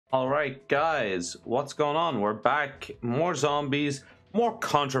Alright guys, what's going on? We're back. More zombies, more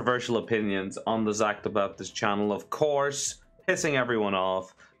controversial opinions on the Zacked About This channel, of course, pissing everyone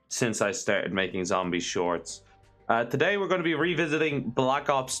off since I started making zombie shorts. Today we're going to be revisiting Black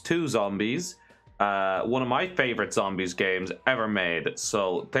Ops 2 Zombies, one of my favorite zombies games ever made.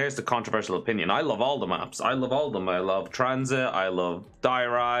 So there's the controversial opinion. I love all the maps. I love all of them. I love Transit, I love Die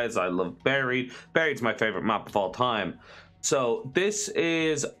Rise, I love Buried. Buried's my favorite map of all time. So this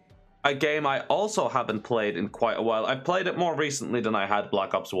is a game I also haven't played in quite a while. I've played it more recently than I had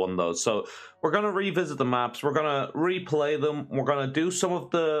Black Ops 1 though. So we're going to revisit the maps. We're going to replay them. We're going to do some of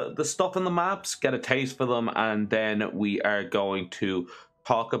the stuff in the maps, get a taste for them, and then we are going to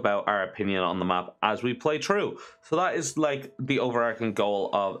talk about our opinion on the map as we play through. So that is like the overarching goal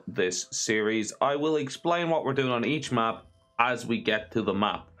of this series. I will explain what we're doing on each map as we get to the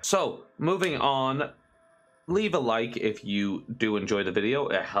map. So moving on, leave a like if you do enjoy the video.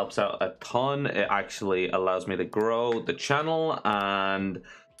 It helps out a ton. It actually allows me to grow the channel and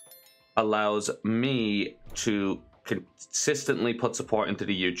allows me to consistently put support into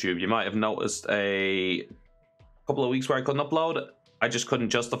the YouTube. You might have noticed a couple of weeks where I couldn't upload. I just couldn't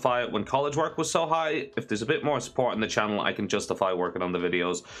justify it when college work was so high. If there's a bit more support in the channel, I can justify working on the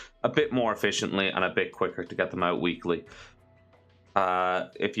videos a bit more efficiently and a bit quicker to get them out weekly.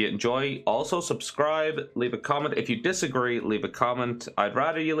 If you enjoy, also subscribe, leave a comment. If you disagree, leave a comment. I'd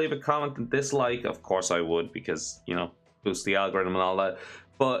rather you leave a comment than dislike. Of course I would, because, you know, boost the algorithm and all that.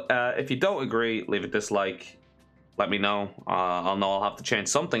 But if you don't agree, leave a dislike. Let me know. I'll know I'll have to change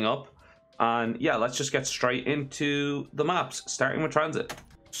something up. And yeah, let's just get straight into the maps, starting with Transit.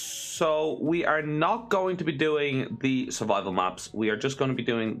 So we are not going to be doing the survival maps. We are just going to be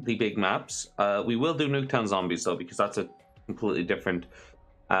doing the big maps. We will do Nuketown Zombies though, because that's a completely different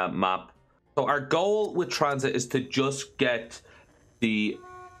map. So our goal with Transit is to just get the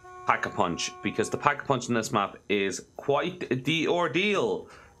Pack-a-Punch, because the Pack-a-Punch in this map is quite the ordeal.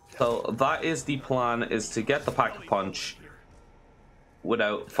 So that is the plan, is to get the Pack-a-Punch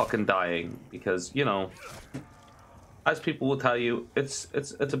without fucking dying, because, you know, as people will tell you, it's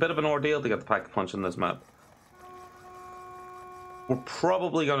a bit of an ordeal to get the Pack-a-Punch in this map. We're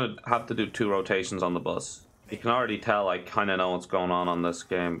probably gonna have to do 2 rotations on the bus. You can already tell I kind of know what's going on this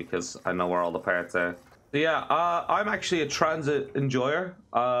game because I know where all the parts are. So yeah, I'm actually a Transit enjoyer.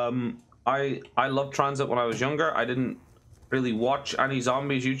 I loved Transit when I was younger. I didn't really watch any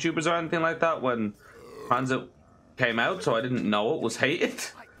zombies YouTubers or anything like that when Transit came out, so I didn't know it was hated.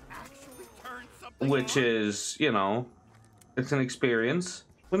 Which is, you know, it's an experience.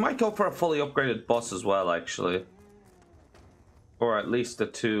 We might go for a fully upgraded bus as well, actually. Or at least the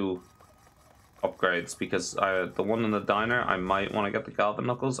 2 upgrades, because the one in the diner, I might want to get the Galvin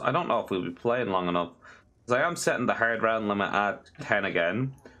Knuckles. I don't know if we'll be playing long enough, because I am setting the hard round limit at 10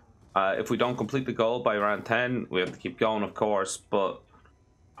 again. If we don't complete the goal by round 10, we have to keep going, of course, but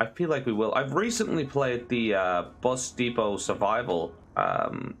I feel like we will. I've recently played the Bus Depot Survival.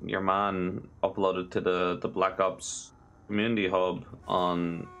 Your man uploaded to the Black Ops community hub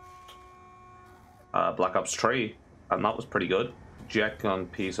on Black Ops 3, and that was pretty good. Jet gun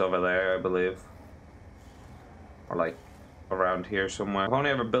piece over there, I believe. Or like around here somewhere. I've only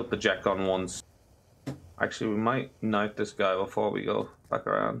ever built the jet gun once. Actually, we might knife this guy before we go back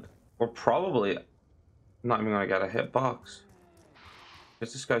around. We're probably not even gonna get a hit box.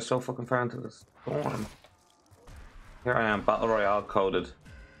 Because this guy's so fucking far into the storm. Here I am, Battle Royale coded. This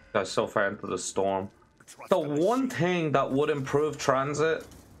guy's so far into the storm. The one thing that would improve Transit...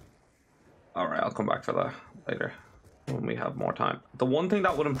 Alright, I'll come back for that later, when we have more time. The one thing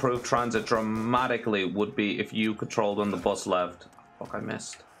that would improve Transit dramatically would be if you controlled when the bus left. Fuck, I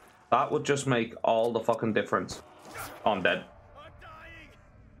missed. That would just make all the fucking difference. Oh, I'm dead.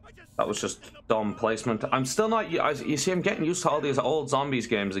 That was just dumb placement. I'm still not... You see, I'm getting used to all these old zombies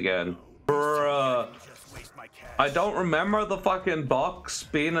games again. Bruh. I don't remember the fucking box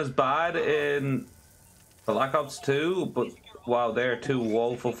being as bad in Black Ops 2, but wow, they're 2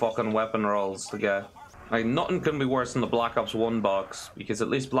 woeful fucking weapon rolls to get. Like, nothing can be worse than the Black Ops 1 box, because at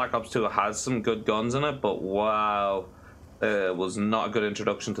least Black Ops 2 has some good guns in it, but wow, it was not a good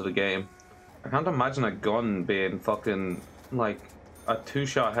introduction to the game. I can't imagine a gun being fucking, like, a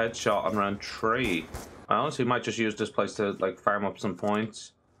 2-shot headshot on round 3. I honestly might just use this place to, like, farm up some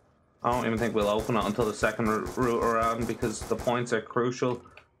points. I don't even think we'll open it until the second route around, because the points are crucial.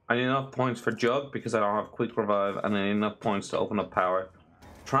 I need enough points for Jug, because I don't have Quick Revive, and I need enough points to open up Power.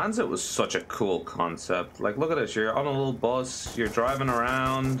 Transit was such a cool concept. Like, look at this. You're on a little bus. You're driving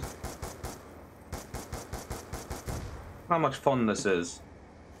around. How much fun this is.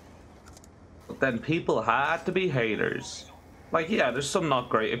 But then people had to be haters. Like, yeah, there's some not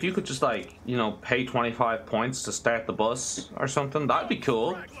great. If you could just, like, you know, pay 25 points to start the bus or something, that'd be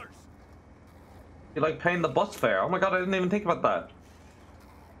cool. You like paying the bus fare. Oh my god, I didn't even think about that.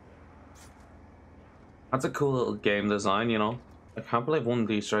 That's a cool little game design, you know. I can't believe one of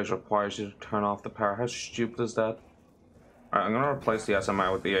these strikes requires you to turn off the power. How stupid is that? Alright, I'm gonna replace the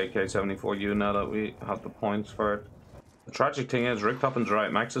SMR with the AK-74U now that we have the points for it. The tragic thing is, Rick Toppin's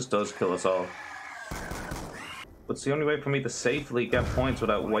right, Maxis does kill us all. But it's the only way for me to safely get points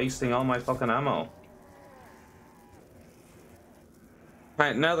without wasting all my fucking ammo.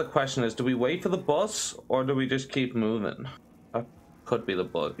 Alright, now the question is, do we wait for the bus, or do we just keep moving? That could be the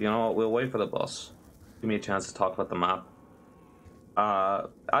bus. You know what, we'll wait for the bus. Give me a chance to talk about the map.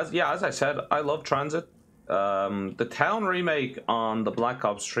 As I said, I love Transit. The town remake on the Black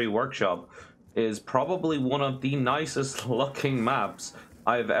Ops 3 workshop is probably one of the nicest looking maps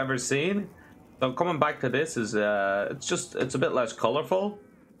I've ever seen. So coming back to this is it's a bit less colorful.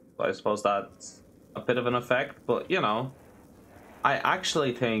 So I suppose that's a bit of an effect, but you know, I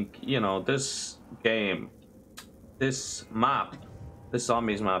actually think, you know, this game, this map, this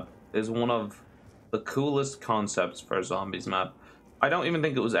zombies map is one of the coolest concepts for a zombies map. I don't even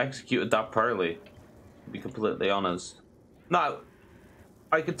think it was executed that poorly, to be completely honest. Now,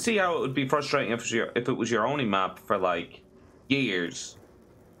 I could see how it would be frustrating if it was your only map for like years,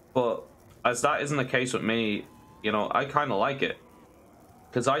 but as that isn't the case with me, you know, I kind of like it.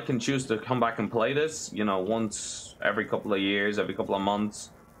 Because I can choose to come back and play this, you know, once every couple of years, every couple of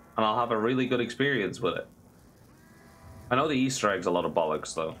months, and I'll have a really good experience with it. I know the Easter egg's a lot of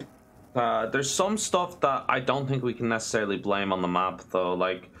bollocks, though. There's some stuff that I don't think we can necessarily blame on the map, though.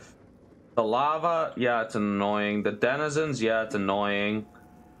 Like, the lava, yeah, it's annoying. The denizens, yeah, it's annoying.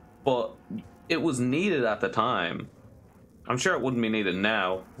 But it was needed at the time. I'm sure it wouldn't be needed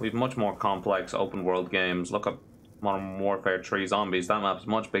now. We have much more complex open world games. Look at Modern Warfare 3 Zombies. That map's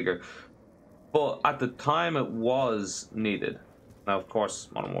much bigger. But at the time, it was needed. Now, of course,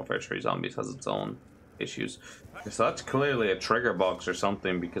 Modern Warfare 3 Zombies has its own issues. So that's clearly a trigger box or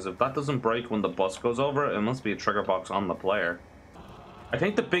something, because if that doesn't break when the bus goes over, it must be a trigger box on the player. I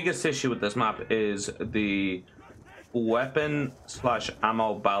think the biggest issue with this map is the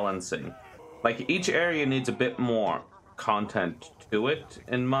weapon/ammo balancing. Like, each area needs a bit more content to it,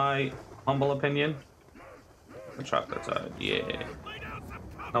 in my humble opinion. The trap that side, yeah.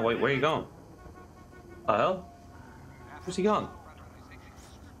 No, wait, where are you going? The hell? Where's he gone?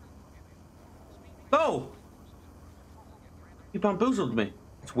 No! He bamboozled me.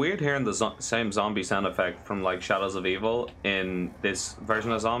 It's weird hearing the same zombie sound effect from like Shadows of Evil in this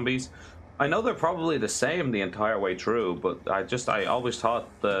version of Zombies. I know they're probably the same the entire way through, but I always thought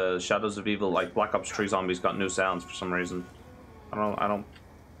the Shadows of Evil, like Black Ops 3 Zombies, got new sounds for some reason. I don't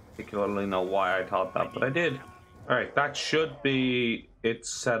particularly know why I thought that, but I did. Alright, that should be it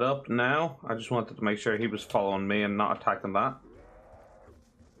set up now. I just wanted to make sure he was following me and not attacking that.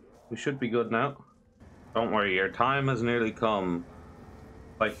 We should be good now. Don't worry, your time has nearly come.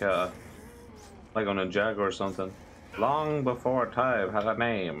 Like on a jag or something. Long before time had a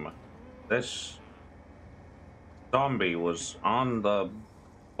name, this zombie was on the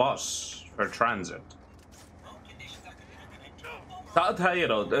bus for transit. I'll tell you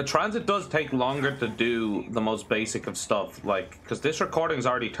though, the transit does take longer to do the most basic of stuff, like, because this recording is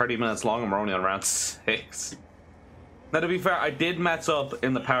already 30 minutes long and we're only on round 6. Now, to be fair, I did mess up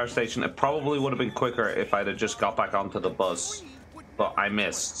in the power station. It probably would have been quicker if I'd have just got back onto the bus, but I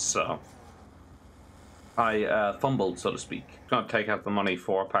missed, so I fumbled, so to speak. I'm gonna take out the money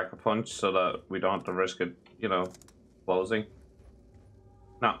for Pack-a-Punch so that we don't have to risk it, you know, closing.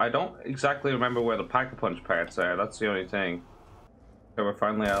 Now, I don't exactly remember where the Pack-a-Punch parts are. That's the only thing. Okay, we're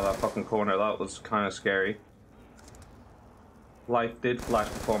finally out of that fucking corner. That was kind of scary. Life did flash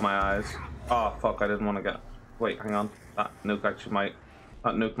before my eyes. Oh, fuck, I didn't want to get... Wait, hang on. That nuke actually might...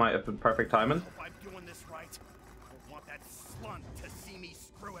 That nuke might have been perfect timing. If I'm doing this right, I want that slunt to see me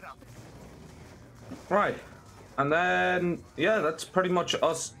screw it up. Right. And then... Yeah, that's pretty much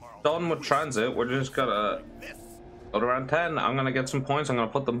us done with transit. We're just gonna... Go to round 10. I'm gonna get some points. I'm gonna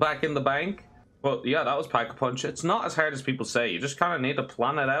put them back in the bank. But yeah, that was Pack-a-Punch. It's not as hard as people say. You just kind of need to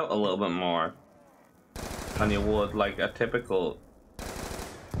plan it out a little bit more than you would like a typical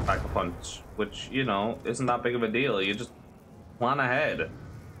Pack-a-Punch, which, you know, isn't that big of a deal. You just plan ahead.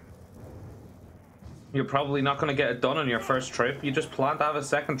 You're probably not going to get it done on your first trip. You just plan to have a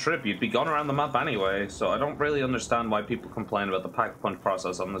second trip. You'd be going around the map anyway, so I don't really understand why people complain about the Pack-a-Punch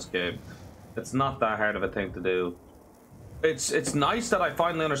process on this game. It's not that hard of a thing to do. It's nice that I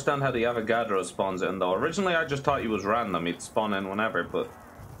finally understand how the Avogadro spawns in, though. Originally, I just thought he was random. He'd spawn in whenever, but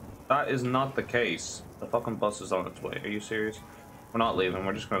that is not the case. The fucking bus is on its way. Are you serious? We're not leaving.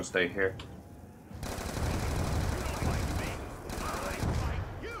 We're just gonna stay here.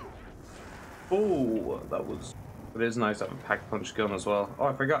 Oh, that was... It is nice having a pack punch gun as well. Oh,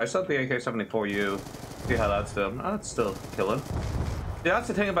 I forgot. I said the AK-74U. See how that's doing. That's still killing. Yeah, that's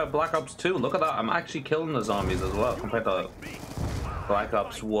the thing about Black Ops 2. Look at that. I'm actually killing the zombies as well compared to Black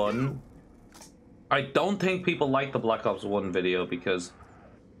Ops 1. I don't think people like the Black Ops 1 video because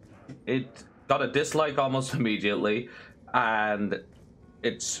it got a dislike almost immediately, and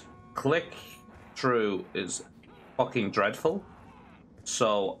its click-through is fucking dreadful.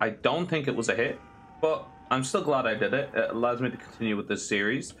 So I don't think it was a hit, but I'm still glad I did it. It allows me to continue with this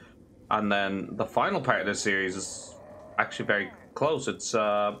series. And then the final part of this series is actually very close. It's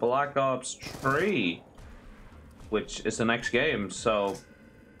Black Ops 3, which is the next game. So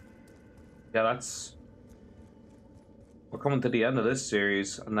yeah, we're coming to the end of this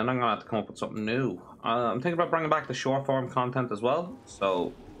series, and then I'm gonna have to come up with something new. I'm thinking about bringing back the short form content as well,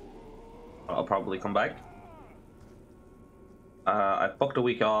 so I'll probably come back. I booked a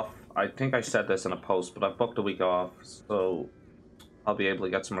week off. I think I said this in a post, but I booked a week off, so I'll be able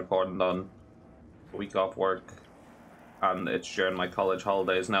to get some recording done. A week off work, and it's during my college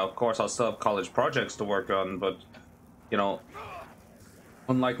holidays. Now, of course, I'll still have college projects to work on, but, you know,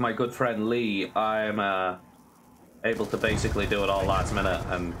 unlike my good friend Lee, I'm able to basically do it all last minute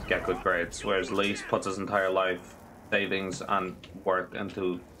and get good grades, whereas Lee puts his entire life savings and work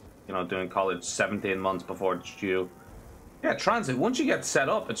into, you know, doing college 17 months before it's due. Yeah, Transit, once you get set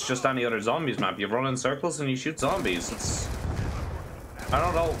up, it's just any other zombies map. You run in circles and you shoot zombies. It's... I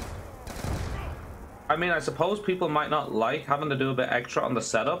don't know. I mean, I suppose people might not like having to do a bit extra on the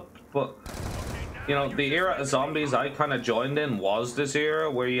setup, but, you know, the era of zombies I kind of joined in was this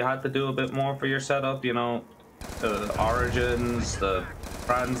era where you had to do a bit more for your setup, you know. The Origins, the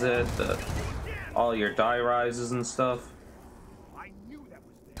Transit, all your die rises and stuff.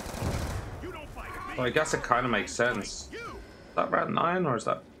 So I guess it kind of makes sense. Is that round 9 or is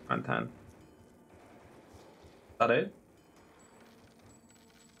that round 10? Is that it?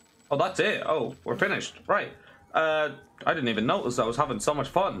 Oh, that's it. Oh, we're finished. Right. I didn't even notice. I was having so much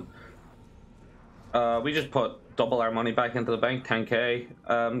fun. We just put double our money back into the bank,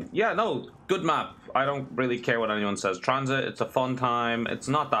 10k. Yeah, no, good map. I don't really care what anyone says. Transit, it's a fun time. It's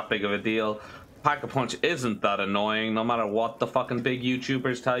not that big of a deal. Pack-a-Punch isn't that annoying, no matter what the fucking big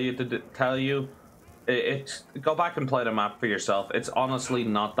YouTubers tell you to tell you. Go back and play the map for yourself. It's honestly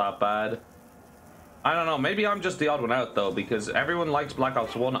not that bad. I don't know, maybe I'm just the odd one out though, because everyone likes Black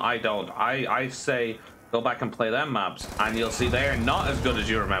Ops 1. I don't. I say go back and play them maps and you'll see they're not as good as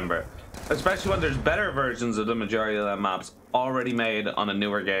you remember, especially when there's better versions of the majority of them maps already made on a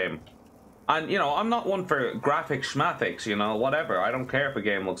newer game. And you know, I'm not one for graphic schmathics, you know, whatever. I don't care if a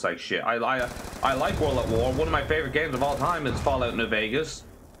game looks like shit. I like World at War. One of my favorite games of all time is Fallout New Vegas.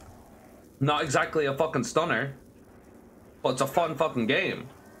 Not exactly a fucking stunner, but it's a fun fucking game.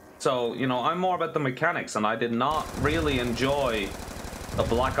 So, you know, I'm more about the mechanics, and I did not really enjoy the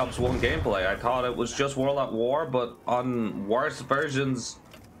Black Ops 1 gameplay. I thought it was just World at War, but on worse versions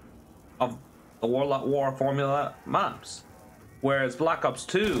of the World at War formula maps. Whereas Black Ops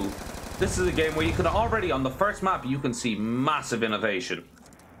 2, this is a game where you can already, on the first map, you can see massive innovation.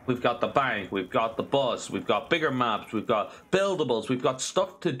 We've got the bank, we've got the bus, we've got bigger maps, we've got buildables, we've got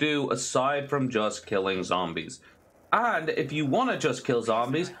stuff to do aside from just killing zombies. And if you want to just kill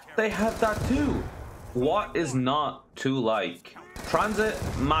zombies, they have that too. What is not to like? Transit,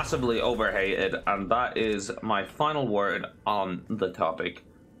 massively overhated, and that is my final word on the topic.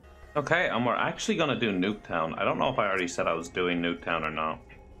 Okay, and we're actually going to do Nuketown. I don't know if I already said I was doing Nuketown or not.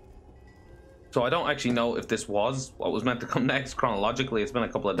 So I don't actually know if this was what was meant to come next chronologically. It's been a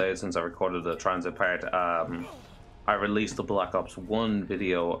couple of days since I recorded the Transit part. I released the Black Ops 1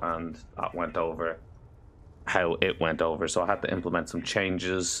 video and that went over how it went over. So I had to implement some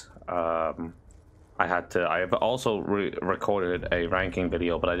changes. I have also recorded a ranking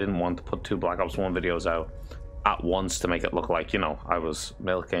video, but I didn't want to put 2 Black Ops 1 videos out at once to make it look like, you know, I was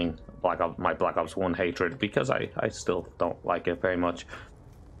milking my Black Ops 1 hatred, because I still don't like it very much.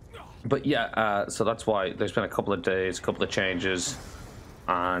 But yeah, so that's why there's been a couple of days, a couple of changes,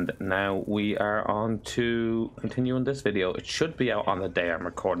 and now we are on to continuing this video. It should be out on the day I'm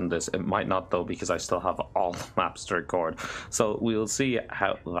recording this. It might not though, because I still have all the maps to record. So we'll see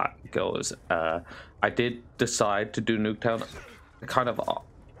how that goes. I did decide to do Nuketown kind of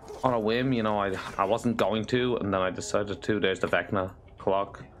on a whim, you know. I wasn't going to, and then I decided to. There's the Vecna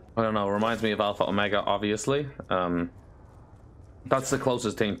clock. I don't know, it reminds me of Alpha Omega, obviously. That's the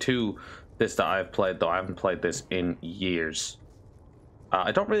closest thing to this that I've played, though. I haven't played this in years.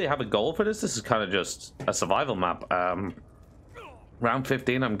 I don't really have a goal for this. This is kind of just a survival map. Round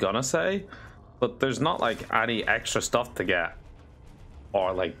 15, I'm gonna say, but there's not like any extra stuff to get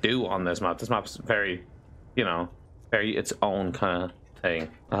or like do on this map. This map's very, you know, very its own kind of thing.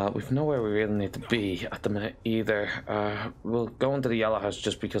 We've nowhere we really need to be at the minute either. We'll go into the yellow house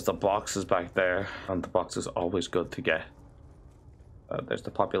just because the box is back there, and the box is always good to get. There's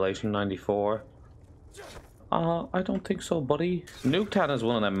the population 94. I don't think so, buddy. Nuketown is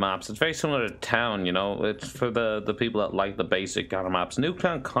one of them maps. It's very similar to Town, you know. It's for the people that like the basic kind of maps.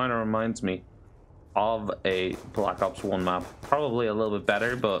 Nuketown kind of reminds me of a Black Ops 1 map. Probably a little bit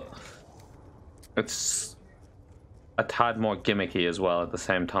better, but it's a tad more gimmicky as well at the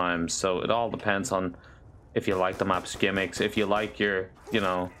same time. So it all depends on if you like the map's gimmicks. If you like your, you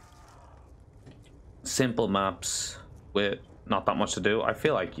know, simple maps with not that much to do, I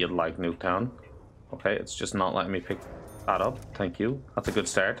feel like you'd like Nuketown. Okay, it's just not letting me pick that up. Thank you. That's a good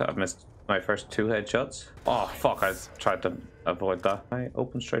start. I've missed my first 2 headshots. Oh, fuck. I tried to avoid that. I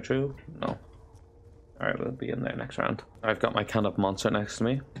open straight through? No. Alright, we'll be in there next round. I've got my can-up monster next to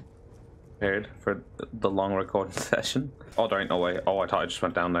me. Prepared for the long recording session. Oh, there ain't no way. Oh, I thought I just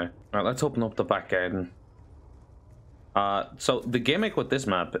went down there. Alright, let's open up the back garden. So the gimmick with this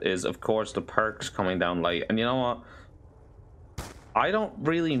map is, of course, the perks coming down late. And you know what? I don't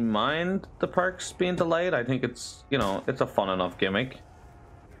really mind the perks being delayed. I think it's, you know, it's a fun enough gimmick.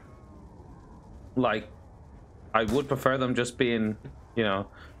 Like, I would prefer them just being, you know,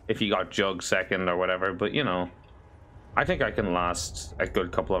 if you got Jug second or whatever, but, you know, I think I can last a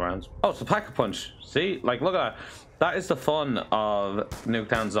good couple of rounds. Oh, it's a Pack-a-Punch. See? Like, look at that. That is the fun of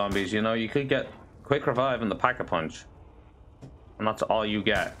Nuketown Zombies, you know? You could get Quick Revive and the Pack-a-Punch. And that's all you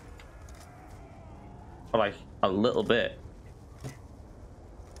get. For, like, a little bit.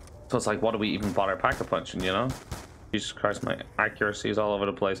 So it's like, what do we even bother Pack-a-Punching, you know? Jesus Christ, my accuracy is all over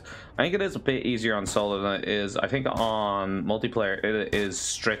the place. I think it is a bit easier on solo than it is. I think on multiplayer, it is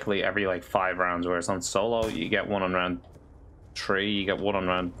strictly every, like, 5 rounds, whereas on solo, you get one on round 3, you get one on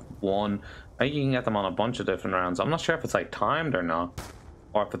round 1. I think you can get them on a bunch of different rounds. I'm not sure if it's, like, timed or not,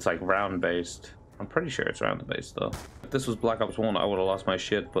 or if it's, like, round-based. I'm pretty sure it's round-based, though. If this was Black Ops 1, I would have lost my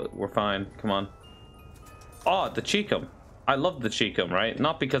shit, but we're fine. Come on. Oh, the Cheekum. I love the Cheekum, right?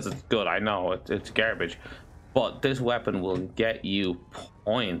 Not because it's good, I know, it's garbage. But this weapon will get you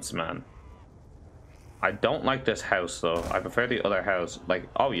points, man. I don't like this house, though. I prefer the other house. Like,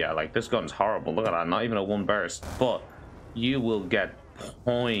 oh yeah, like, this gun's horrible. Look at that, not even a 1 burst. But you will get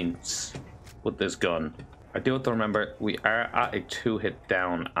points with this gun. I do have to remember, we are at a 2-hit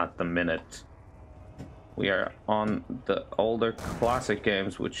down at the minute. We are on the older classic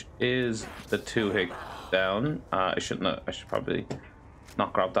games, which is the 2-hit down. I should probably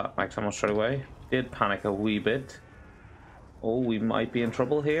not grab that next time straight away. Did panic a wee bit. Oh, we might be in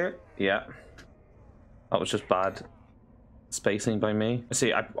trouble here. Yeah, that was just bad spacing by me.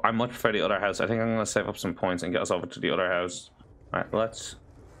 See, I much prefer the other house. I think I'm gonna save up some points and get us over to the other house. All right, let's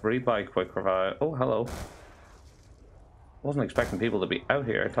rebuy Quick Revive. Oh, hello. Wasn't expecting people to be out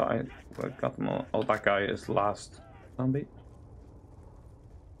here. I thought I got them all. Oh, that guy is last zombie.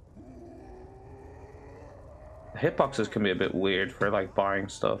 Hitboxes can be a bit weird for, like, buying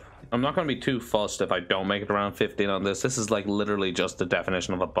stuff. I'm not going to be too fussed if I don't make it around 15 on this. This is, like, literally just the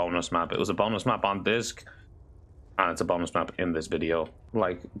definition of a bonus map. It was a bonus map on disc, and it's a bonus map in this video.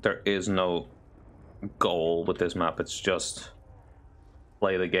 Like, there is no goal with this map. It's just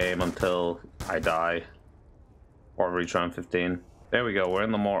play the game until I die or reach round 15. There we go. We're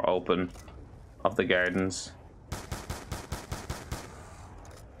in the more open of the gardens.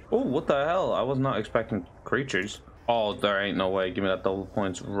 Oh, what the hell? I was not expecting creatures. Oh, there ain't no way. Give me that double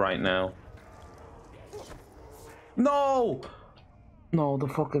points right now. No! No,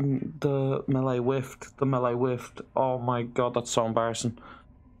 the melee whiffed. The melee whiffed. Oh my god, that's so embarrassing.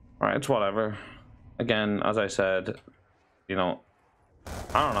 Alright, it's whatever. Again, as I said, you know,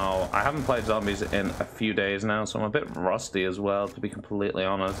 I don't know. I haven't played zombies in a few days now, so I'm a bit rusty as well, to be completely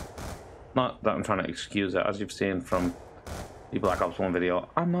honest. Not that I'm trying to excuse it, as you've seen from the Black Ops 1 video.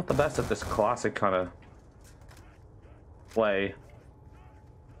 I'm not the best at this classic kind of play.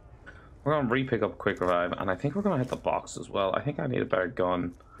 We're going to re-pick up Quick Revive, and I think we're going to hit the box as well. I think I need a better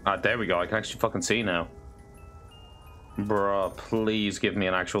gun. Ah, there we go. I can actually fucking see now. Bruh, please give me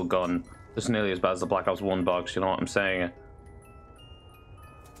an actual gun. This is nearly as bad as the Black Ops 1 box, you know what I'm saying?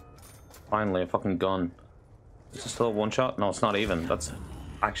 Finally, a fucking gun. Is this still a one-shot? No, it's not even. That's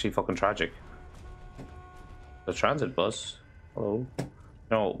actually fucking tragic. The transit bus. Hello.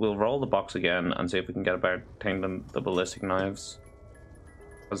 No, we'll roll the box again and see if we can get a better thing than the ballistic knives.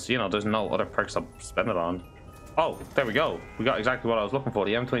 Because, you know, there's no other perks I'll spend it on. Oh, there we go. We got exactly what I was looking for.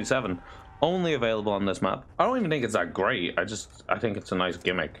 The M27. Only available on this map. I don't even think it's that great. I think it's a nice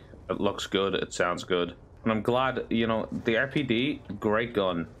gimmick. It looks good. It sounds good. And I'm glad, you know, the RPD, great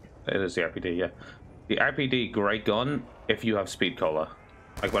gun. It is the RPD, yeah. The RPD, great gun if you have speed cola.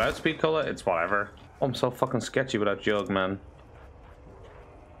 Like, without speed cola, it's whatever. Oh, I'm so fucking sketchy without jug, man.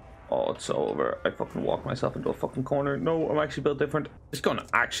 Oh, it's so over. I fucking walked myself into a fucking corner. No, I'm actually built different. This gun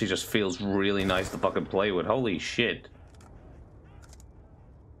actually just feels really nice to fucking play with. Holy shit.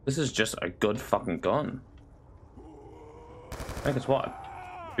 This is just a good fucking gun. I think it's what?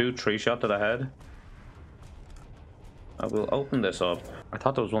 2 3 shot to the head? I will open this up. I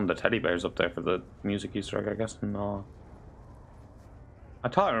thought there was one of the teddy bears up there for the music Easter egg. I guess no. I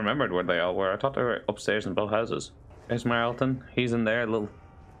thought I remembered where they all were. I thought they were upstairs in both houses. There's Marlton. He's in there. Little.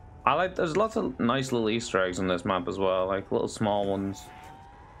 There's lots of nice little Easter eggs in this map as well, like little small ones.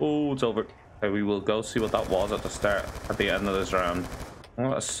 Oh, it's over. Okay, we will go see what that was at the end of this round. I'm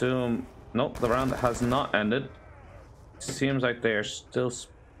gonna assume, nope, the round has not ended. Seems like they are still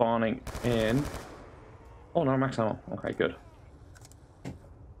spawning in. Oh no, max ammo. Okay, good.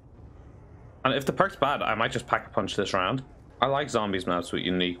 And if the perk's bad, I might just pack a punch this round. I like zombies maps with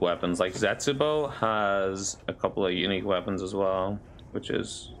unique weapons. Like Zetsubo has a couple of unique weapons as well, which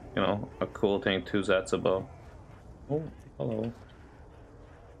is, you know, a cool thing to Zetsubo. Oh, hello.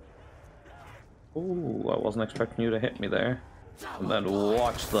 Oh, I wasn't expecting you to hit me there. And then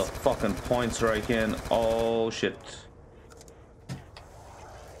watch the fucking point strike in. Oh, shit.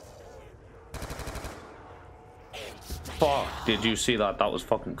 Fuck, did you see that? That was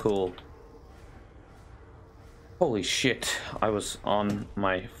fucking cool. Holy shit. I was on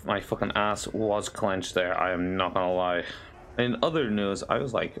my fucking ass was clenched there. I am not gonna lie. In other news, I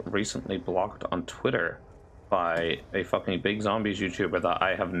was like recently blocked on Twitter by a fucking big zombies YouTuber that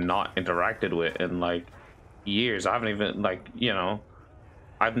I have not interacted with in like years. I haven't even, like, you know,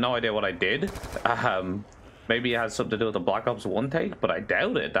 I have no idea what I did. Maybe it has something to do with the Black Ops 1 take, but I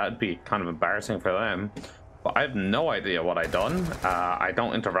doubt it. That'd be kind of embarrassing for them. But I have no idea what I done. I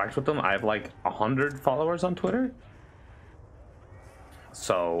don't interact with them. I have like 100 followers on Twitter.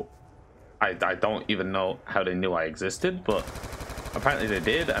 So I don't even know how they knew I existed, but apparently they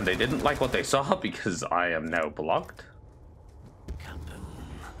did, and they didn't like what they saw because I am now blocked.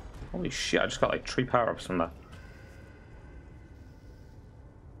 Holy shit, I just got like 3 power-ups from that.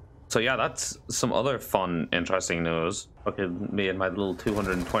 So yeah, that's some other fun, interesting news. Okay, me and my little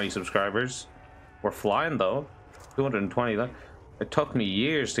 220 subscribers. We're flying though. 220, that it took me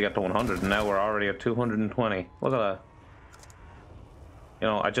years to get to 100, and now we're already at 220. Look at that. You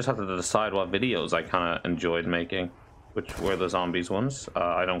know, I just had to decide what videos I kind of enjoyed making, which were the zombies ones.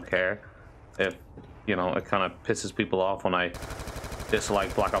 I don't care if, you know, it kind of pisses people off when I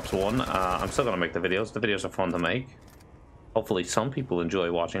dislike Black Ops 1. I'm still gonna make the videos. The videos are fun to make. Hopefully some people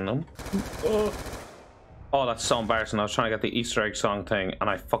enjoy watching them. Oh, that's so embarrassing. I was trying to get the Easter egg song thing, and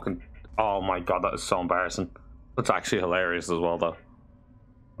I fucking... Oh my god, that is so embarrassing. That's actually hilarious as well, though.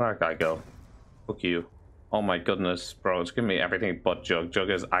 Where'd that guy go? Fuck you. Oh my goodness, bro, it's giving me everything but Jug. Jug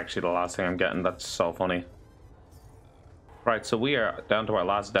is actually the last thing I'm getting. That's so funny. Right, so we are down to our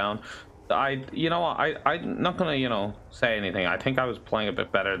last down. You know what, I'm not gonna, you know, say anything. I think I was playing a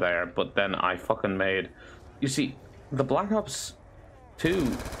bit better there, but then I fucking made... You see, the Black Ops 2...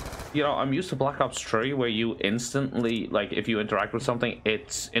 You know, I'm used to Black Ops 3 where you instantly, like, if you interact with something,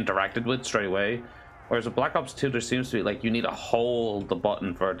 it's interacted with straight away. Whereas with Black Ops 2, there seems to be, like, you need to hold the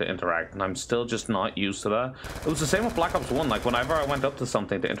button for it to interact, and I'm still just not used to that. It was the same with Black Ops 1. Like, whenever I went up to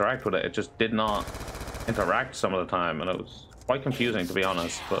something to interact with it, it just did not interact some of the time, and it was quite confusing, to be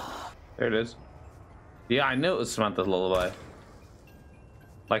honest, but there it is. Yeah, I knew it was Samantha's Lullaby.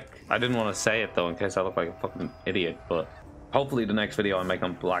 Like, I didn't want to say it, though, in case I look like a fucking idiot, but... Hopefully the next video I make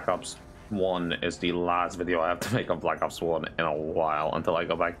on Black Ops 1 is the last video I have to make on Black Ops 1 in a while, until I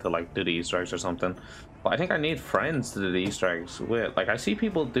go back to, like, do the Easter eggs or something. But I think I need friends to do the Easter eggs with. Like, I see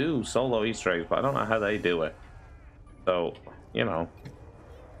people do solo Easter eggs, but I don't know how they do it. So, you know,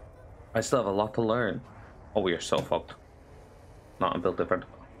 I still have a lot to learn. Oh, we are so fucked. Not I'm built different.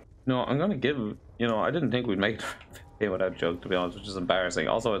 No, I'm gonna give, you know, I didn't think we'd make it without Joke, to be honest, which is embarrassing.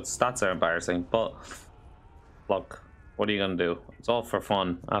 Also, its stats are embarrassing, but look. What are you gonna do? It's all for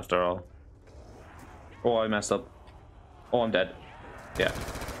fun, after all. Oh, I messed up. Oh, I'm dead. Yeah.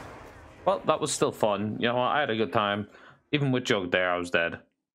 Well, that was still fun. You know, I had a good time. Even with Joke there, I was dead.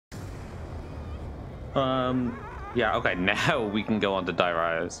 Yeah, okay, now we can go on to Die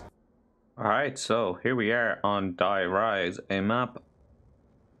Rise. Alright, so here we are on Die Rise, a map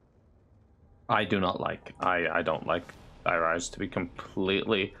I do not like. I don't like Die Rise, to be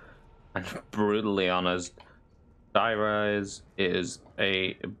completely and brutally honest. Die rise is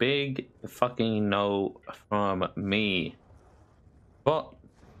a big fucking no from me. But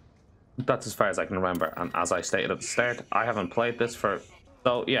that's as far as I can remember. And as I stated at the start, I haven't played this for...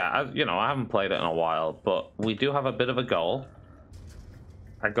 So yeah, you know, I haven't played it in a while, but we do have a bit of a goal.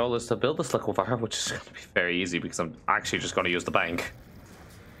 Our goal is to build this liquefier, which is going to be very easy because I'm actually just going to use the bank.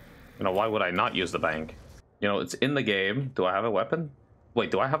 You know, why would I not use the bank? You know, it's in the game. Do I have a weapon?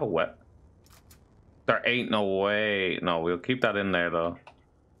 Wait, do I have a weapon? There ain't no way. No, we'll keep that in there, though.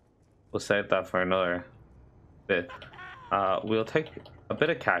 We'll save that for another bit. We'll take a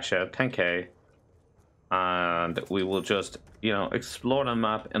bit of cash out, 10k. And we will just, you know, explore the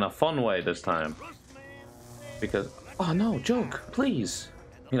map in a fun way this time. Because... Oh, no, joke, please.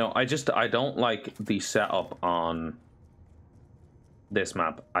 You know, I don't like the setup on this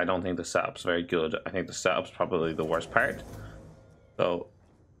map. I don't think the setup's very good. I think the setup's probably the worst part. So,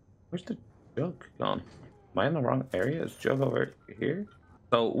 where's the jug gone? Am I in the wrong area? Is jug over here?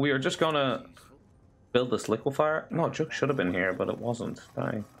 So, we are just gonna build this liquefier. No, jug should have been here, but it wasn't.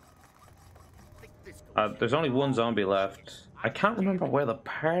 Dang. There's only one zombie left. I can't remember where the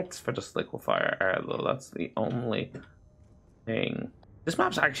parts for this liquefier are, though. That's the only thing. This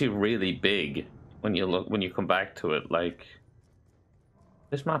map's actually really big when you come back to it. Like,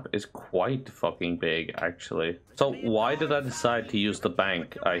 this map is quite fucking big, actually. So why did I decide to use the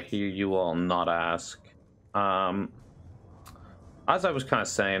bank? I hear you all not ask. As I was kind of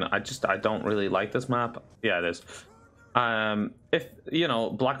saying, I don't really like this map. Yeah, it is. If, you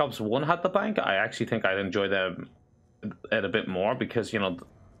know, Black Ops 1 had the bank, I actually think I'd enjoy it a bit more because, you know,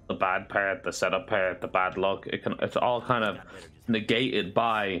 the bad part, the setup part, the bad luck, it's all kind of negated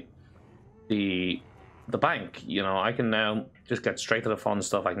by the bank. You know, I can now just get straight to the fun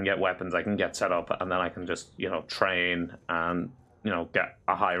stuff. I can get weapons, I can get set up, and then I can just, you know, train and, you know, get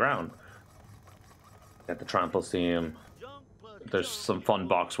a high round. Get the trample steam. There's some fun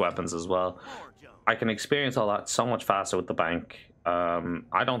box weapons as well. I can experience all that so much faster with the bank.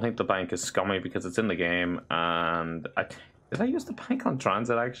 I don't think the bank is scummy because it's in the game, and did I use the bank on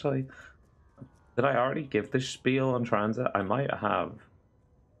transit, actually? Did I already give this spiel on transit? I might have.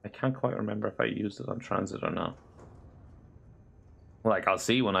 I can't quite remember if I used it on transit or not. Like, I'll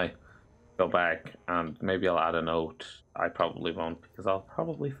see when I go back, and maybe I'll add a note. I probably won't, because I'll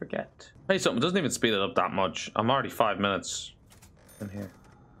probably forget. Hey, something doesn't even speed it up that much. I'm already 5 minutes in here.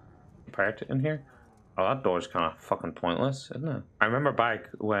 Part in here? Oh, that door's kind of fucking pointless, isn't it? I remember back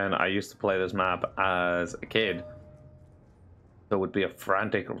when I used to play this map as a kid, there would be a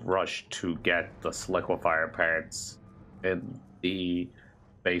frantic rush to get the liquefier parts in the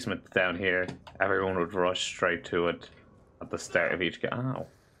basement down here. Everyone would rush straight to it at the start of each game. Ow.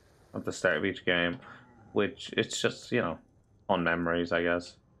 At the start of each game, which it's just, you know, fun memories, I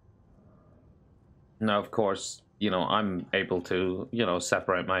guess. Now, of course, you know, I'm able to, you know,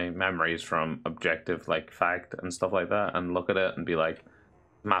 separate my memories from objective, like, fact and stuff like that, and look at it and be like,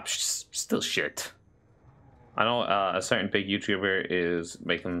 map's still shit. I know a certain big YouTuber is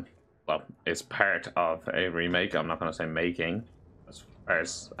making, well, is part of a remake. I'm not going to say making, as far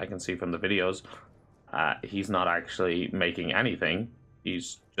as I can see from the videos. He's not actually making anything.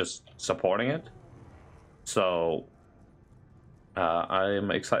 He's just supporting it. So,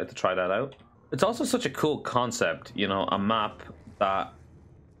 I'm excited to try that out. It's also such a cool concept, you know, a map that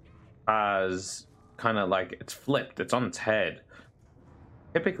has kind of like, it's flipped, it's on its head.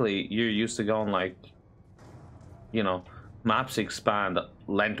 Typically, you're used to going like, you know, maps expand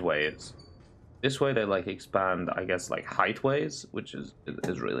lengthways. This way they like expand, I guess, like heightways, which is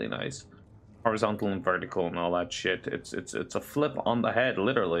really nice. Horizontal and vertical and all that shit. It's a flip on the head,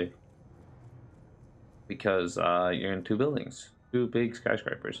 literally. Because you're in two buildings, two big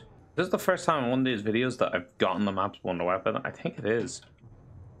skyscrapers. This is the first time in one of these videos that I've gotten the map's wonder weapon. I think it is.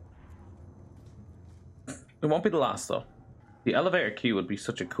 It won't be the last, though. The elevator key would be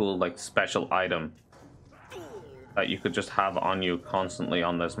such a cool, like, special item that you could just have on you constantly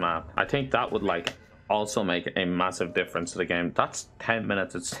on this map. I think that would, like, also make a massive difference to the game. That's 10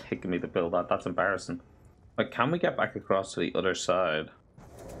 minutes it's taken me to build that. That's embarrassing. Like, can we get back across to the other side?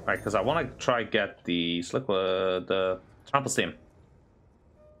 Right, because I want to try get the trample steam.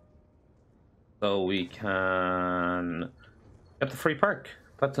 So we can get the free perk.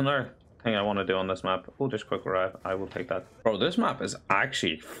 That's another thing I want to do on this map. Oh, there's quick arrive. I will take that. Bro, this map is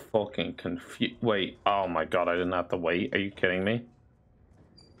actually fucking confused. Wait, oh my god, I didn't have to wait. Are you kidding me?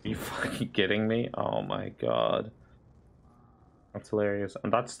 Are you fucking kidding me? Oh my god. That's hilarious.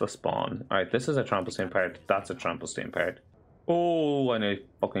 And that's the spawn. Alright, this is a trample steam part. That's a trample steam part. Oh, I nearly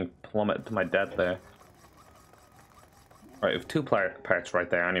fucking plummeted to my death there. Alright, we have two parts right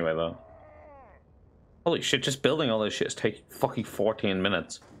there anyway, though. Holy shit, just building all this shit is taking fucking 14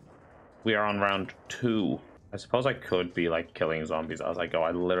 minutes. We are on round 2. I suppose I could be like killing zombies as I go.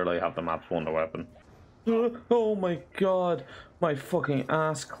 I literally have the map's wonder weapon. Oh my god. My fucking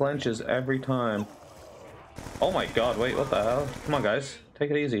ass clenches every time. Oh my god, wait, what the hell? Come on guys,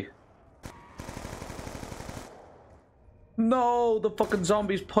 take it easy. No, the fucking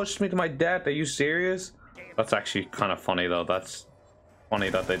zombies pushed me to my death. Are you serious? That's actually kind of funny though. That's funny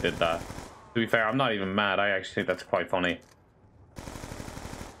that they did that. To be fair, I'm not even mad. I actually think that's quite funny.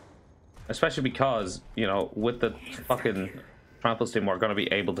 Especially because, you know, with the fucking trample steam, we're going to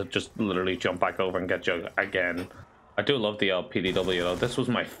be able to just literally jump back over and get you again. I do love the PDW though. This was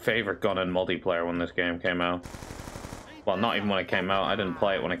my favorite gun in multiplayer when this game came out. Well, not even when it came out. I didn't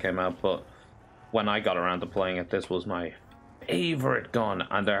play it when it came out, but when I got around to playing it, this was my favorite gun.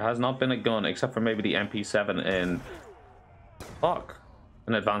 And there has not been a gun, except for maybe the MP7 in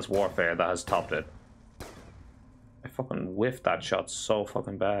Advanced Warfare, that has topped it. I fucking whiffed that shot so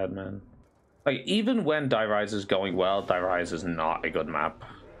fucking bad, man. Like, even when Die Rise is going well, Die Rise is not a good map.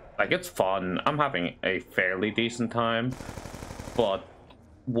 Like, it's fun. I'm having a fairly decent time. But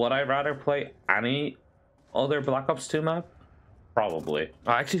would I rather play any other Black Ops 2 map? Probably.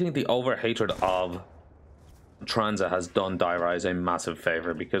 I actually think the over-hatred of Transit has done Die Rise a massive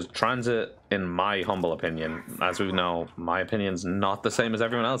favor, because Transit, in my humble opinion, as we know, my opinion's not the same as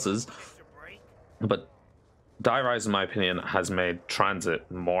everyone else's, but Die Rise, in my opinion, has made Transit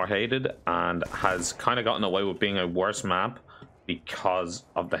more hated and has kind of gotten away with being a worse map because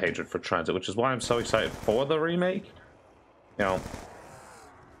of the hatred for Transit, which is why I'm so excited for the remake. You know,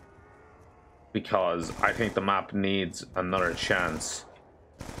 because I think the map needs another chance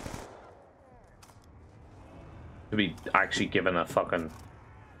to be actually given a fucking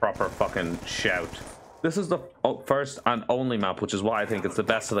proper fucking shout. This is the first and only map, which is why I think it's the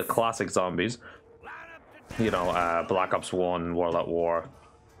best of the classic zombies. You know, Black Ops 1, World at War,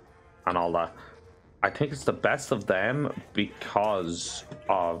 and all that. I think it's the best of them because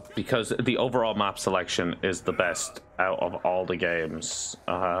the overall map selection is the best out of all the games.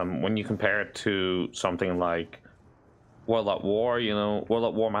 When you compare it to something like World at War, you know, World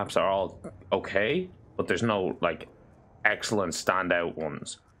at War maps are all okay, but there's no like excellent standout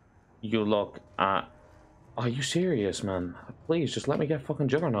ones. You look at, are you serious, man? Please just let me get fucking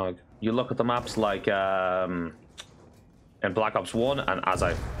Juggernog. You look at the maps like in Black Ops 1, and as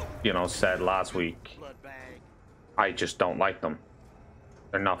I, you know, said last week, I just don't like them.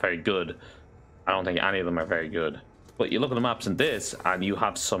 They're not very good. I don't think any of them are very good. But you look at the maps in this, and you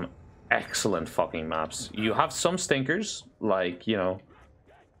have some excellent fucking maps. You have some stinkers, like, you know,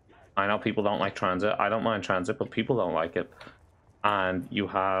 I know people don't like Transit. I don't mind Transit, but people don't like it. And you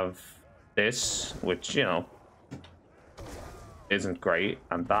have this, which, you know, isn't great,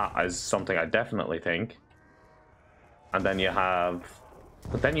 and that is something I definitely think. And then you have,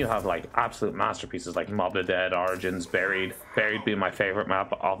 but then you have like absolute masterpieces like Mob of the Dead, Origins, Buried being my favorite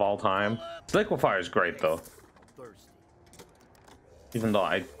map of all time. Liquefire is great though, even though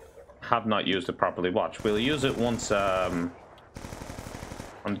I have not used it properly. Watch, we'll use it once I'm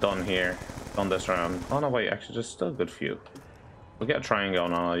done here, done this round. Oh no, wait, actually there's still a good few. We'll get a triangle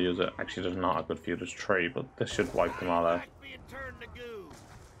and I'll use it. Actually, there's not a good few, there's 3, but this should wipe them all out.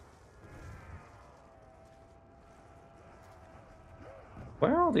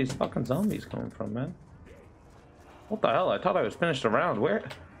 Where are all these fucking zombies coming from, man? What the hell? I thought I was finished the round. Where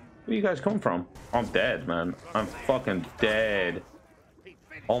you guys come from? I'm dead, man. I'm fucking dead.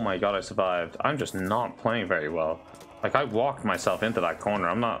 Oh my god, I survived. I'm just not playing very well. Like, I walked myself into that corner.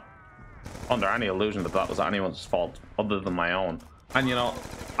 I'm not under any illusion that that was anyone's fault other than my own. And you know,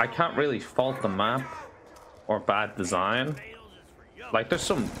 I can't really fault the map or bad design. Like, there's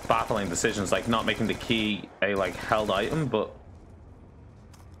some baffling decisions, like not making the key a like held item, but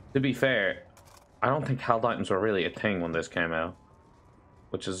to be fair, I don't think held items were really a thing when this came out,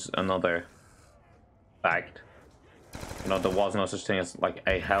 which is another fact. You know, there was no such thing as like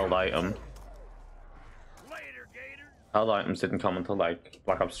a held item. Held items didn't come until like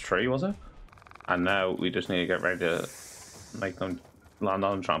Black Ops 3, was it? And now we just need to get ready to make them land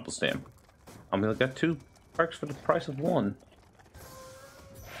on trample steam. And we'll get 2 perks for the price of 1.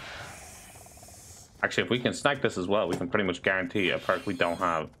 Actually, if we can snag this as well, we can pretty much guarantee a perk we don't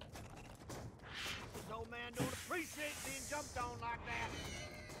have.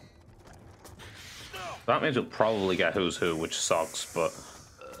 That means we'll probably get Who's Who, which sucks, but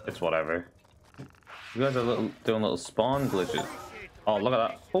it's whatever. You guys are doing little spawn glitches. Oh, look at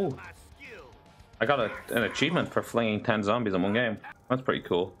that. Oh, I got an achievement for flinging 10 zombies in one game. That's pretty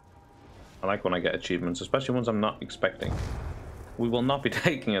cool. I like when I get achievements, especially ones I'm not expecting. we will not be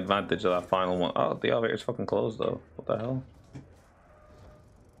taking advantage of that final one. Oh, the elevator's fucking closed though. What the hell?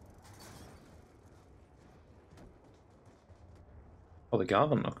 Oh, the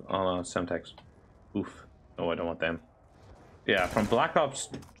Galvin on Semtex. Oof. No, I don't want them. Yeah, from Black Ops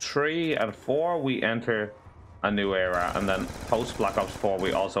 3 and 4, we enter a new era. And then post Black Ops 4,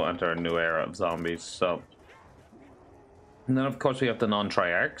 we also enter a new era of zombies. So, and then, of course, we have the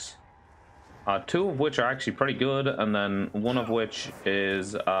non-Treyarchs. Two of which are actually pretty good. And then one of which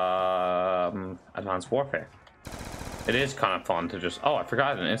is Advanced Warfare. It is kind of fun to just... Oh, I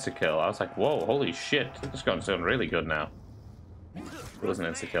forgot an insta-kill. I was like, whoa, holy shit. This gun's doing really good now. It was an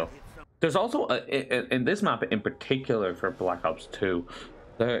insta-kill. There's also, in this map in particular for Black Ops 2,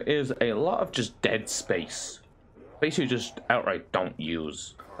 there is a lot of just dead space. Space you just outright don't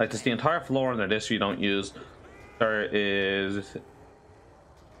use. Like, there's the entire floor under this you don't use. There is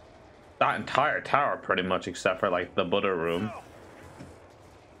that entire tower pretty much, except for like the Buddha room.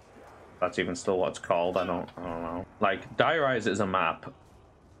 That's even still what it's called. I don't know. Like, Die Rise is a map.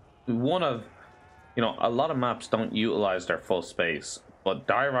 One of... You know, a lot of maps don't utilize their full space, but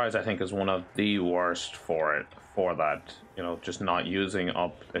Die Rise, I think, is one of the worst for that. You know, just not using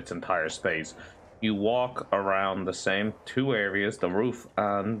up its entire space. You walk around the same two areas, the roof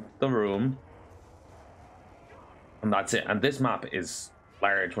and the room, and that's it. And this map is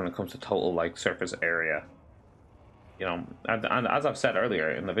large when it comes to total, like, surface area. You know, and as I've said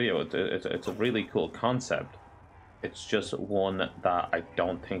earlier in the video, it's a really cool concept. It's just one that I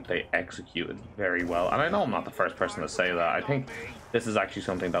don't think they executed very well. And I know I'm not the first person to say that. I think this is actually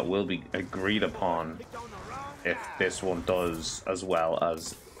something that will be agreed upon if this one does as well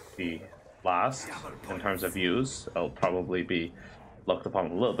as the last in terms of views. It'll probably be looked upon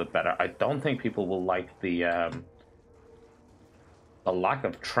a little bit better. I don't think people will like the lack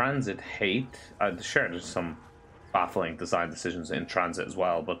of transit hate. Sure, there's some baffling design decisions in transit as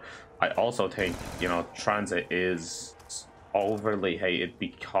well, but I also think, you know, transit is overly hated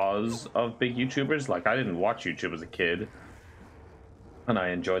because of big YouTubers. Like, I didn't watch YouTube as a kid, and I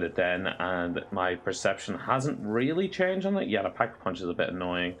enjoyed it then, and my perception hasn't really changed on it. Yeah, the pack-a-punch is a bit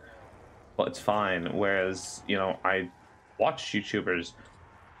annoying, but it's fine. Whereas, you know, I watched YouTubers,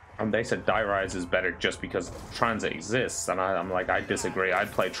 and they said Die Rise is better just because transit exists, and I'm like, I disagree.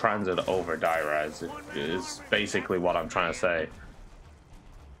 I'd play transit over Die Rise, is basically what I'm trying to say.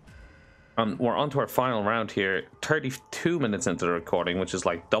 We're on to our final round here, 32 minutes into the recording, which is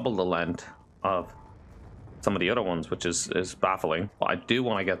like double the length of some of the other ones, which is baffling. But I do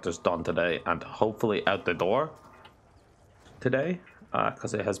want to get this done today and hopefully out the door today,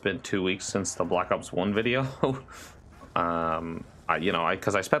 because it has been 2 weeks since the Black Ops 1 video. You know,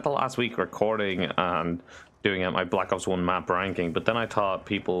 because I spent the last week recording and doing my Black Ops 1 map ranking, but then I thought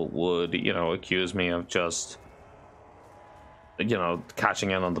people would, you know, accuse me of just, you know,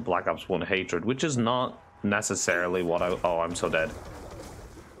 catching in on the Black Ops 1 hatred, which is not necessarily what oh, I'm so dead.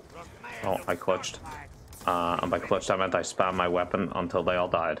 Oh, I clutched. And by clutched, I meant I spammed my weapon until they all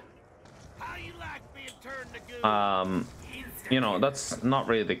died. You know, that's not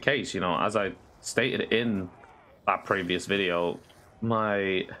really the case. You know, as I stated in that previous video,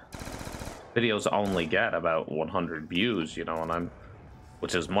 my videos only get about 100 views, you know, and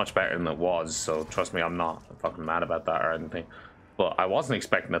which is much better than it was, so trust me, I'm not fucking mad about that or anything. But I wasn't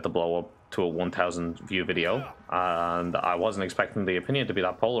expecting it to blow up to a 1,000 view video, and I wasn't expecting the opinion to be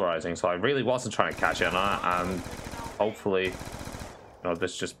that polarizing, so I really wasn't trying to catch in on it, and hopefully, you know,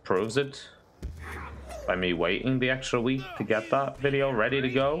 this just proves it by me waiting the extra week to get that video ready to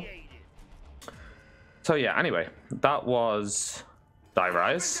go. So yeah, anyway, that was Die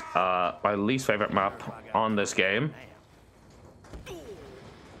Rise, my least favorite map on this game.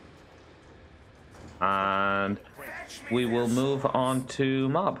 And we will move on to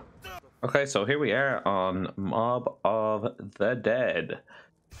Mob. Okay, so here we are on Mob of the Dead.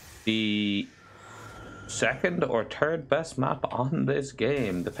 The second or third best map on this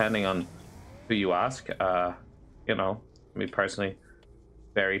game, depending on who you ask. You know, me personally,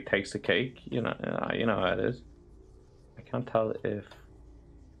 Barry takes the cake. You know how it is. I can't tell if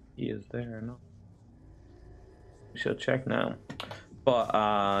he is there or not. We should check now.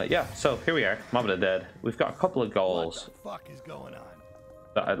 But yeah, so here we are, Mob of the Dead. We've got a couple of goals What the fuck is going on?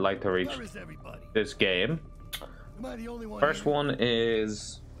 that I'd like to reach Where is everybody? this game. Am I the only one First here? one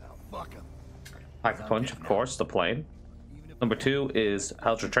is Well, fuck 'em. Pack-a-Punch, of course, the plane. Number 2 is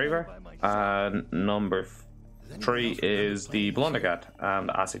Health Retriever, and number 3 is the Blundergat and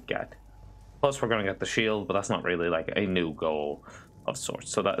Acid Gat. Plus, we're going to get the shield, but that's not really like a new goal of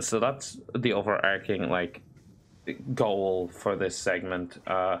sorts. So that's the overarching like goal for this segment.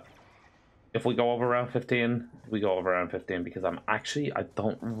 If we go over round 15, we go over round 15 because I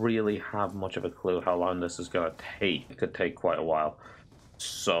don't really have much of a clue how long this is going to take. It could take quite a while.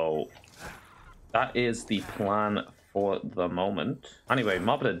 So that is the plan for the moment. Anyway,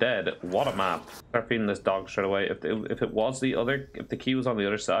 Mob of the Dead, what a map. Start feeding this dog straight away. If the key was on the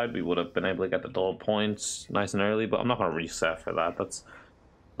other side, we would have been able to get the double points nice and early, but I'm not going to reset for that. That's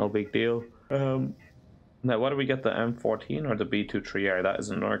no big deal. Now, whether we get the M14 or the B2 Treyarch, that is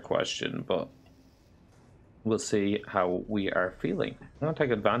another question, but we'll see how we are feeling. I'm going to take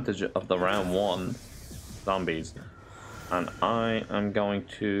advantage of the round 1 zombies, and I am going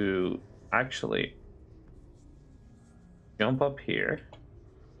to actually jump up here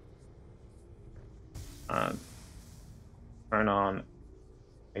and turn on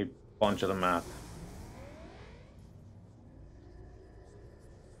a bunch of the map.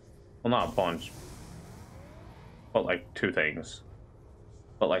 Well, not a bunch, but like 2 things.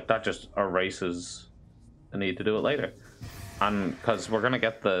 But like that just erases the need to do it later. And because we're gonna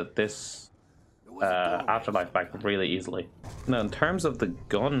get this afterlife back really easily. Now, in terms of the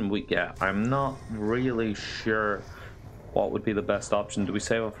gun we get, I'm not really sure what would be the best option. Do we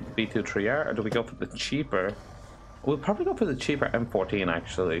save up for the B2 Treyarch or do we go for the cheaper? We'll probably go for the cheaper M14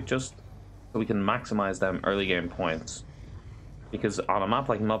 actually, just so we can maximize them early game points. Because on a map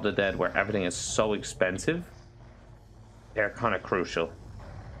like Mob of the Dead where everything is so expensive, they're kind of crucial.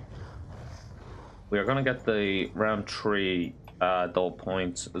 We are going to get the round 3 double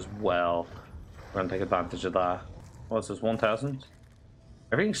points as well. We're going to take advantage of that. What's this, 1,000?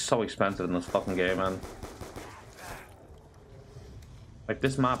 Everything's so expensive in this fucking game, man. Like,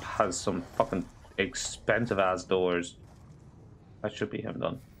 this map has some fucking expensive ass doors. That should be him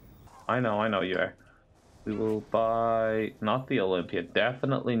done. I know you are. We will buy, not the Olympia,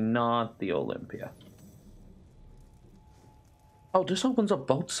 definitely not the Olympia. Oh, this opens up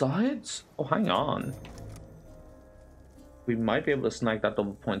both sides? Oh, hang on. We might be able to snag that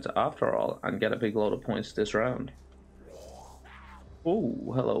double points after all and get a big load of points this round.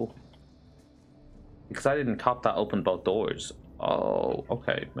 Oh, hello. Because I didn't cop that opened both doors. Oh,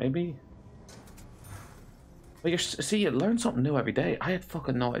 okay, maybe. But see, you learn something new every day. I had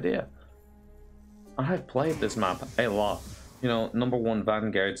fucking no idea. I have played this map a lot. You know, #1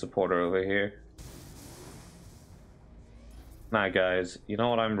 Vanguard supporter over here. Nah, guys, you know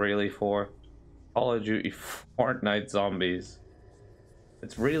what I'm really for? Call of Duty Fortnite zombies.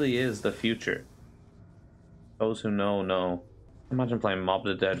 It really is the future. Those who know, know. Imagine playing Mob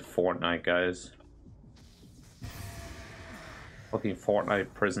of the Dead Fortnite, guys. Fucking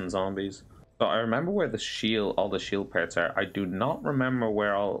Fortnite prison zombies. So I remember where the shield, all the shield parts are. I do not remember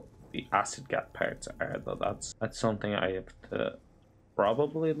where all the acid gap parts are, though. That's something I have to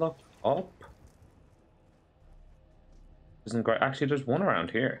probably look up. Isn't great. Actually, there's one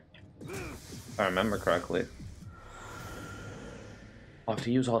around here, if I remember correctly. I have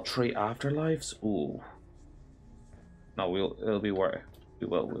to use all 3 afterlives. Ooh. No, it'll be worth it.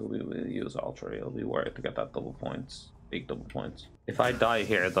 We'll use all 3. It'll be worth it to get that double points. Big double points. If I die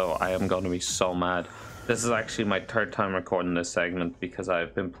here, though, I am going to be so mad. This is actually my 3rd time recording this segment because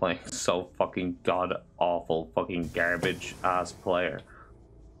I've been playing so fucking god-awful, fucking garbage-ass player.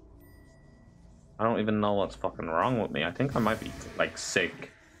 I don't even know what's fucking wrong with me. I think I might be, like,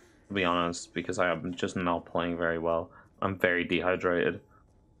 sick, to be honest, because I am just not playing very well. I'm very dehydrated,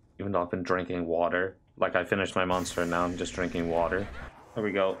 even though I've been drinking water. Like, I finished my monster, and now I'm just drinking water. There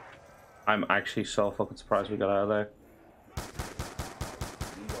we go. I'm actually so fucking surprised we got out of there.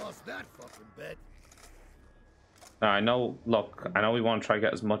 You lost that fucking bet. Now, I know we want to try to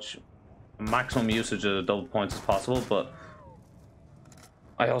get as much maximum usage of the double points as possible, but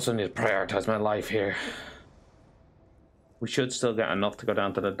I also need to prioritize my life here. We should still get enough to go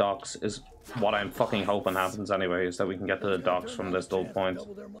down to the docks, is what I'm fucking hoping happens anyway, is that we can get to the docks from this double point.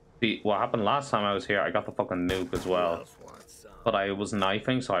 See, what happened last time I was here, I got the fucking nuke as well. But I was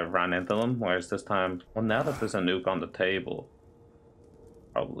knifing, so I ran into them, whereas this time, well, now that there's a nuke on the table,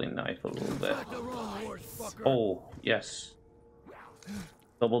 probably knife a little bit. Oh, yes.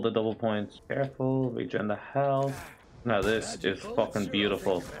 Double the double points. Careful, regen the health. Now this is fucking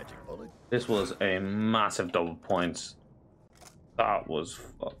beautiful. This was a massive double points. That was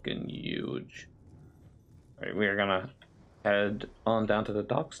fucking huge. Alright, we are gonna head on down to the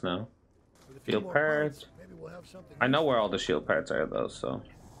docks now. Shield parts. I know where all the shield parts are though, so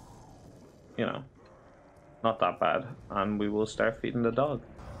you know, not that bad. And we will start feeding the dog.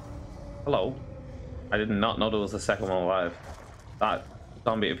 Hello. I did not know there was a second one alive. That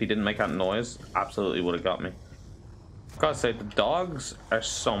zombie, if he didn't make that noise, absolutely would have got me. Gotta say, the dogs are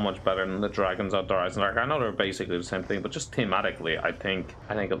so much better than the dragons at the Horizon. Like, I know they're basically the same thing, but just thematically, I think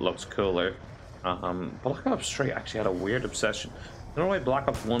it looks cooler. Black Ops 3 actually had a weird obsession. You know why Black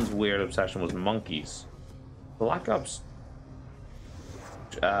Ops 1's weird obsession was monkeys? Black Ops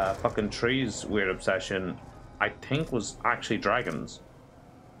fucking 3's weird obsession, I think, was actually dragons.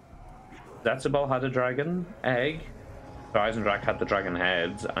 Zetsubo had a dragon egg, Eisendrach had the dragon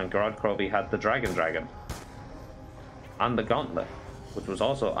heads, and Gorod Krovi had the dragon. And the gauntlet, which was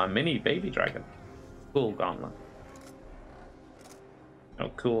also a mini baby dragon. Cool gauntlet. Oh,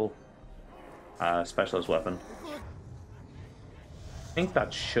 cool specialist weapon. I think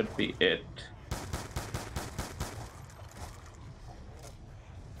that should be it.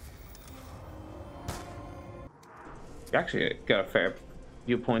 You actually get a fair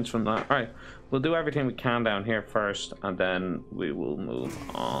few points from that. Alright, we'll do everything we can down here first, and then we will move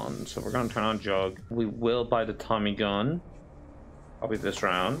on. So we're going to turn on Jug. We will buy the Tommy gun, probably this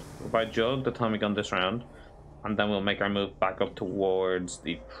round. We'll buy Jug, the Tommy gun this round, and then we'll make our move back up towards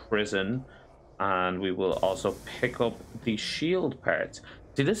the prison, and we will also pick up the shield parts.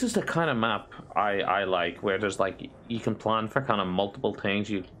 See, this is the kind of map I like, where there's like, you can plan for kind of multiple things.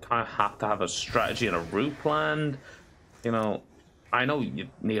 You kind of have to have a strategy and a route planned. You know, I know you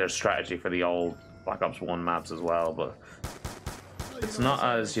need a strategy for the old Black Ops 1 maps as well, but it's not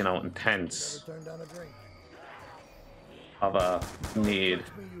as, you know, intense of a need,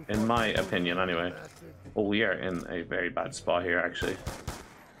 in my opinion, anyway. Oh, we are in a very bad spot here, actually.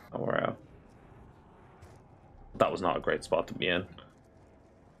 Oh, we're out. That was not a great spot to be in.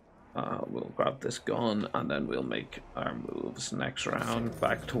 We'll grab this gun, and then we'll make our moves next round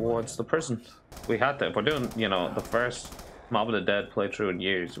back towards the prison. We had to, if we're doing, you know, the first Mob of the Dead playthrough in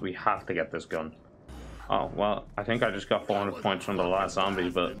years, we have to get this gun. Oh, well, I think I just got 400 points from the last zombie,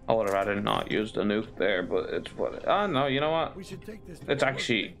 but I would have rather not used the nuke there, but it's what... Oh, no, you know what? It's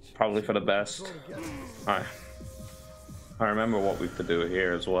actually probably for the best. Alright. I remember what we have to do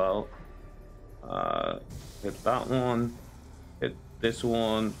here as well. Hit that one, hit this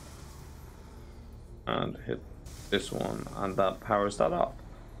one, and hit this one, and that powers that up.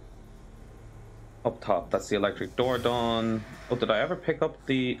 Up top, that's the electric door done. Oh, did I ever pick up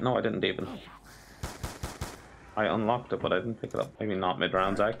the... No, I didn't even. I unlocked it, but I didn't pick it up. Maybe not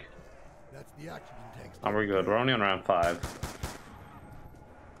mid-round, Zach. Oh, we're good. We're only on round 5.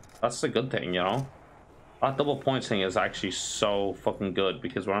 That's the good thing, you know? That double points thing is actually so fucking good,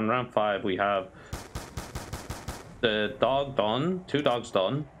 because we're on round 5. We have the dog done, 2 dogs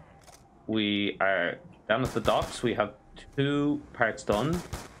done. We are down at the docks. We have 2 parts done.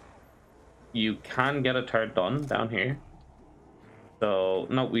 You can get a 3rd done down here. So,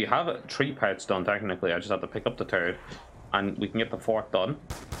 no, we have 3 parts done technically. I just have to pick up the 3rd. And we can get the 4th done.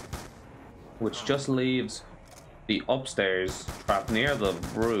 Which just leaves the upstairs trap near the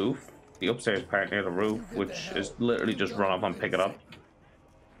roof. The upstairs part near the roof, which is literally just run up and pick it up.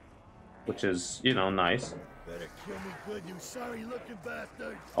 Which is, you know, nice. Better kill me good, you sorry looking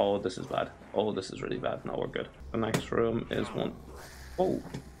bastard. Oh, this is bad. Oh, this is really bad. No, we're good. The next room is one... Oh.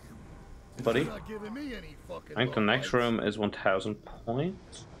 Buddy. I think the next room is 1,000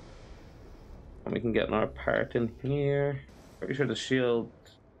 points. And we can get another part in here. Pretty sure the shield...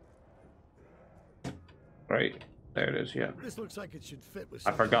 Right. There it is, yeah. This looks like it should fit with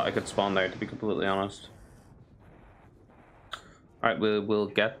I forgot I could spawn there, to be completely honest. Alright, we'll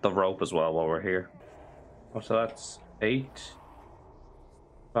get the rope as well while we're here. Oh, so that's 8,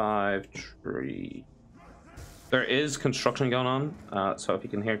 5, 3. There is construction going on, so if you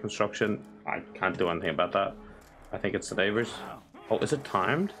can hear construction, I can't do anything about that. I think it's the neighbors. Oh, is it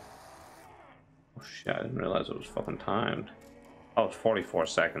timed? Oh shit, I didn't realize it was fucking timed. Oh, it's 44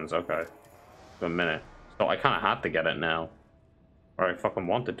 seconds, okay. A minute. So I kind of had to get it now. Or I fucking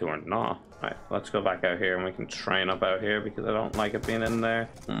wanted to or not. Right, let's go back out here and we can train up out here because I don't like it being in there.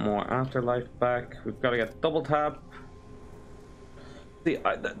 More afterlife back. We've got to get double tap. See,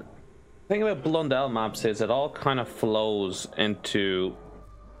 the thing about Blundell maps is it all kind of flows into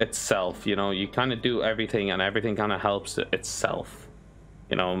itself. You know, you kind of do everything and everything kind of helps itself.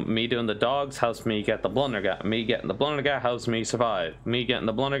 You know, me doing the dogs helps me get the Blundergat. Me getting the Blundergat helps me survive. Me getting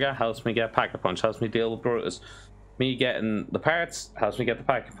the Blundergat helps me get Pack-a-Punch, helps me deal with Brutus. Me getting the parts helps me get the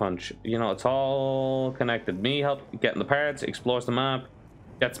Pack-a-Punch. You know, it's all connected. Me getting the parts explores the map,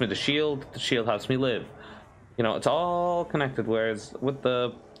 gets me the shield helps me live. You know, it's all connected. Whereas with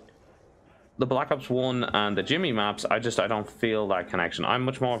the Black Ops 1 and the Jimmy maps, I don't feel that connection. I'm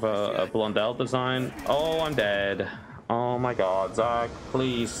much more of a Blundell design. Oh, I'm dead. Oh my god, Zach,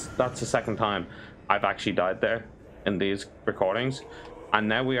 please. That's the second time I've actually died there in these recordings. And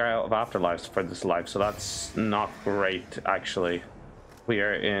now we are out of afterlives for this life, so that's not great, actually. We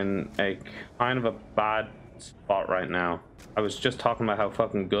are in a kind of a bad spot right now. I was just talking about how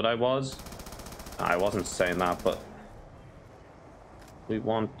fucking good I was. I wasn't saying that, but we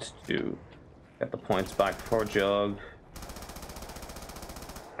want to get the points back for Jug.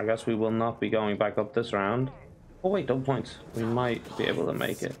 I guess we will not be going back up this round. Oh wait, no points. We might be able to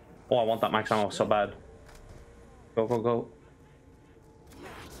make it. Oh, I want that max ammo so bad. Go, go, go.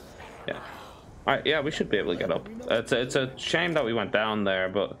 Yeah. Alright, yeah, we should be able to get up. It's a shame that we went down there,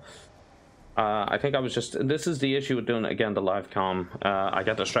 but I think I was just... This is the issue with doing, again, the live comm. I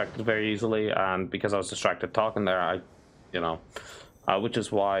get distracted very easily, and because I was distracted talking there, which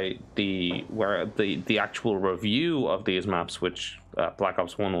is why the actual review of these maps, which Black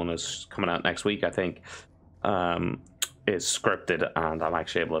Ops 1 is coming out next week, I think, is scripted, and I'm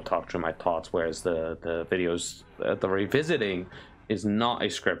actually able to talk through my thoughts, whereas the videos, the revisiting is not a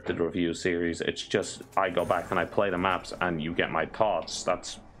scripted review series. It's just I go back and I play the maps and you get my thoughts.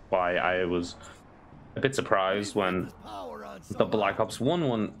 That's why I was a bit surprised when the Black Ops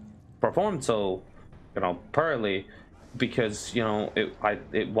 1 performed so, poorly, because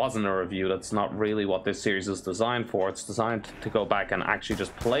it wasn't a review. That's not really what this series is designed for. It's designed to go back and actually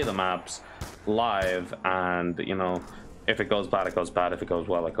just play the maps live, and if it goes bad, it goes bad. If it goes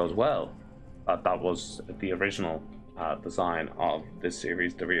well, it goes well. That was the original design of this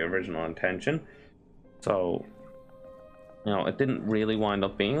series, the original intention. So it didn't really wind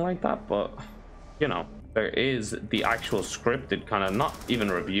up being like that, but there is the actual scripted kind of, not even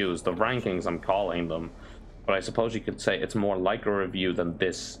reviews, the rankings I'm calling them, but I suppose you could say it's more like a review than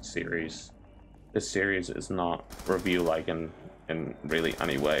this series. This series is not review like in really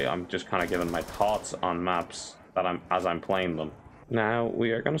any way. I'm just kind of giving my thoughts on maps that as I'm playing them. Now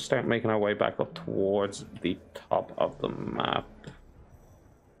we are going to start making our way back up towards the top of the map,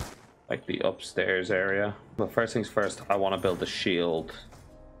 like the upstairs area. But first things first, I want to build a shield.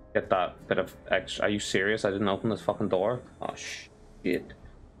 Get that bit of extra. Are you serious? I didn't open this fucking door? Oh shit. Did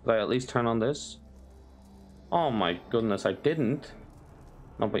I at least turn on this? Oh my goodness, I didn't.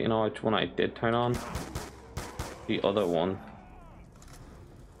 No, but you know which one I did turn on? The other one.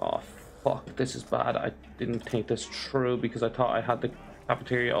 Oh fuck, this is bad. I didn't think this through because I thought I had the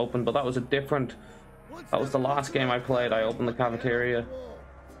cafeteria open, but that was that was the last game I played. I opened the cafeteria.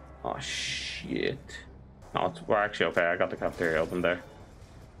 Oh shit. No, we're actually okay. I got the cafeteria open there.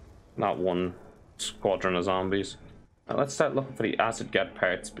 Not one squadron of zombies. Now let's start looking for the acid get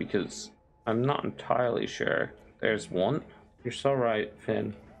parts, because I'm not entirely sure. There's one. You're so right,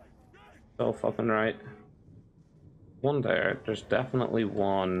 Finn. So fucking right. One there. There's definitely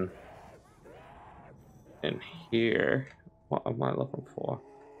one in here. What am I looking for?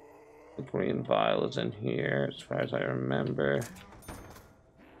 The green vial is in here, as far as I remember.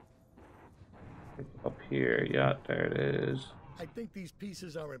 Up here, yeah, there it is. I think these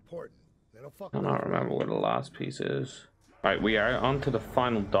pieces are important. They don't I don't remember where the last piece is. Alright, we are on to the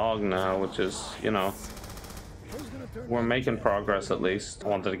final dog now, which is, we're making progress at least. I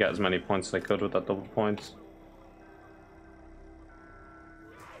wanted to get as many points as I could with that double points.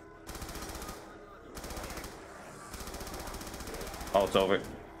 Oh, it's over.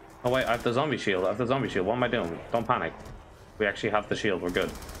 Oh wait, I have the zombie shield. What am I doing? Don't panic. We actually have the shield. We're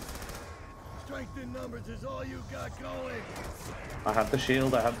good. Strength in numbers is all you got going. I have the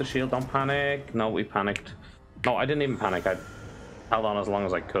shield. Don't panic. No, we panicked. No, I didn't even panic. I held on as long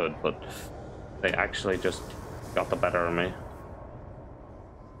as I could, but they actually just got the better of me.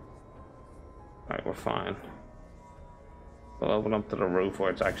 Alright, we're fine. We'll open up to the roof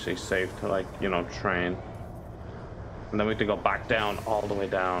where it's actually safe to, train. And then we have to go back down, all the way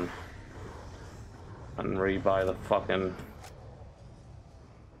down. And rebuy the fucking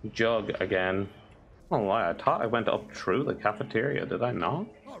jug again. I don't know why, I thought I went up through the cafeteria, did I not?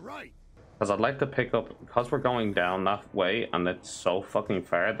 Alright. Because I'd like to pick up, because we're going down that way and it's so fucking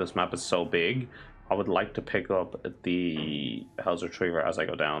far, this map is so big, I would like to pick up the House Retriever as I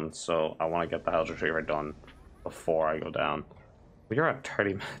go down. So I want to get the House Retriever done before I go down. We're at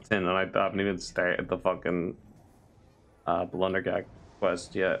 30 minutes in and I haven't even started the fucking Blundergat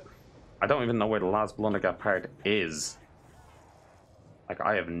quest yet. I don't even know where the last Blundergat part is.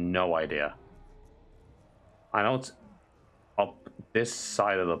 I have no idea. I know it's up this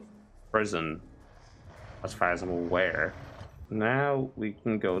side of the prison, as far as I'm aware. Now we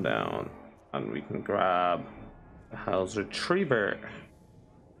can go down and we can grab the House Retriever,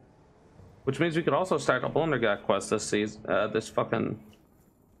 which means we could also start a Blundergat quest this season, this fucking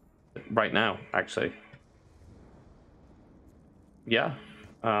right now, actually. Yeah,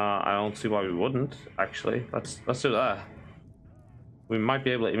 I don't see why we wouldn't. Actually, let's do that. We might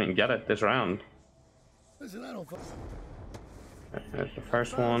be able to even get it this round. Listen, I don't. The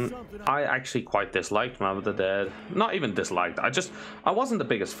first one, I actually quite disliked Mob of the Dead. Not even disliked. I wasn't the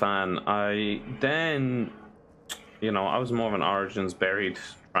biggest fan. You know, I was more of an Origins buried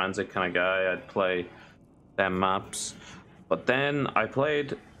transit kind of guy. I'd play them maps, but then I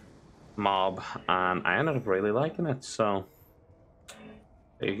played Mob and I ended up really liking it. So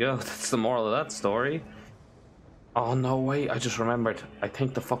there you go. That's the moral of that story. Oh no, wait! I just remembered. I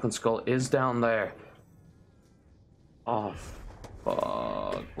think the fucking skull is down there. Oh.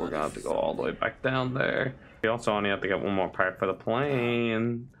 Fuck, we're gonna have to go all the way back down there. We also only have to get one more part for the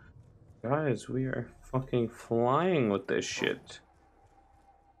plane. Guys, we are fucking flying with this shit.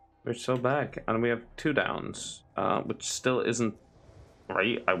 We're so back, and we have 2 downs, which still isn't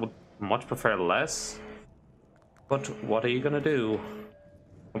great. I would much prefer less. But what are you gonna do?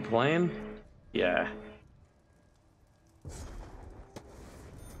 Complain? Yeah.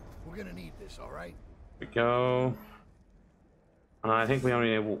 We're gonna need this, all right? Here we go. I think we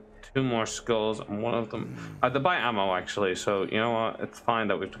only have 2 more skulls, and one of them... I had to buy ammo, actually, so you know what? It's fine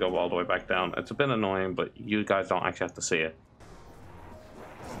that we have to go all the way back down. It's a bit annoying, but you guys don't actually have to see it.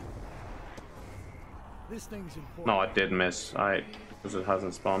 This thing's important. No, I did miss. Because it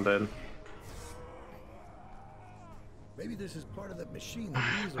hasn't spawned in. Maybe this is part of the machine.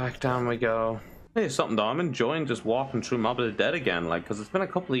 Back down we go. Hey, something though. I'm enjoying just walking through Mob of the Dead again, like, because it's been a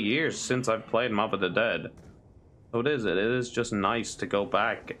couple of years since I've played Mob of the Dead. So it is just nice to go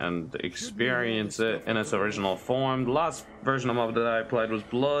back and experience it in its original form. The last version of Mob of the Dead I played was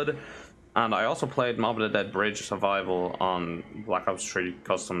Blood, and I also played Mob of the Dead Bridge Survival on Black Ops 3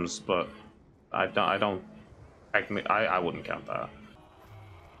 Customs, but I wouldn't count that.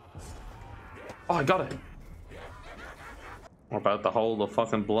 Oh, I got it. We're about to hold the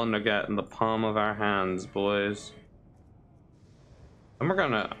fucking Blundergat in the palm of our hands, boys. And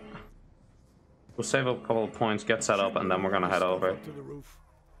we'll save up a couple of points, get set up, and then we're gonna head over.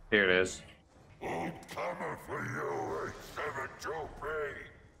 Here it is. I'm coming for you, 723.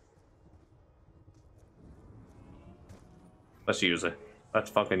 Let's use it. Let's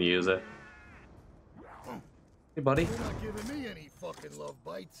fucking use it. Hey, buddy. You're not giving me any fucking love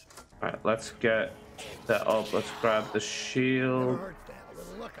bites. Alright, let's get that up. Let's grab the shield. Never hurts to have a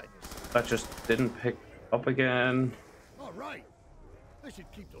little luck, I guess. That just didn't pick up again. All right. I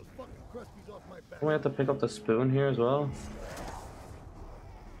should keep those fucking crusties off my back. Do we have to pick up the spoon here as well?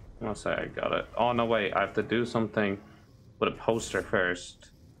 I'll say I got it. Oh no, wait, I have to do something with a poster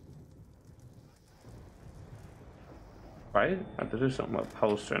first. Right? I have to do something with a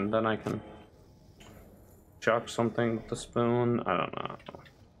poster and then I can chuck something with the spoon. I don't know.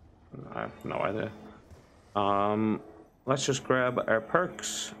 I have no idea. Let's just grab our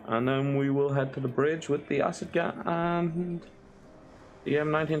perks and then we will head to the bridge with the acid gas and the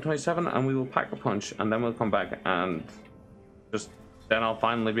M1927 and we will pack a punch and then we'll come back and then I'll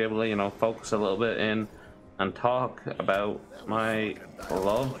finally be able to, you know, focus a little bit in and talk about my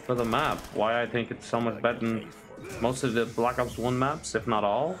love for the map, why I think it's so much better than most of the Black Ops 1 maps, if not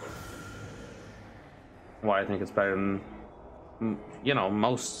all. Why I think it's better than, you know,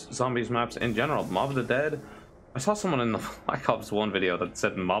 most zombies maps in general. Mob of the Dead, I saw someone in the Black Ops 1 video that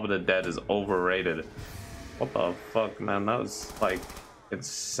said Mob of the Dead is overrated. What the fuck, man? That was like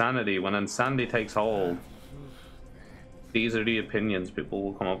insanity. When insanity takes hold, these are the opinions people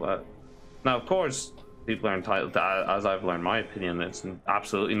will come up with. Now, of course, people are entitled to, as I've learned my opinion, it's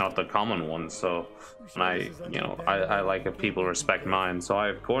absolutely not the common one. So, and I like if people respect mine. So I,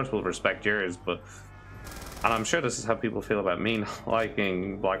 of course, will respect yours. But, and I'm sure this is how people feel about me not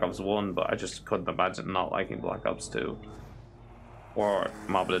liking Black Ops 1, but I just couldn't imagine not liking Black Ops 2. Or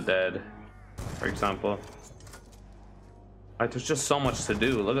Mob of the Dead, for example. Like, there's just so much to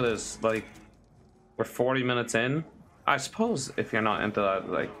do. Look at this, like, we're 40 minutes in. I suppose if you're not into that,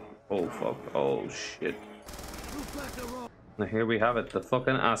 like, oh fuck, oh shit. Now here we have it, the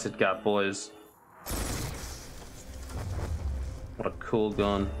fucking acid gap, boys. What a cool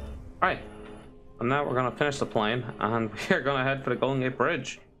gun. Alright, and now we're gonna finish the plane and we're gonna head for the Golden Gate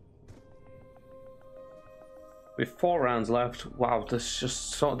Bridge. We have 4 rounds left. Wow, there's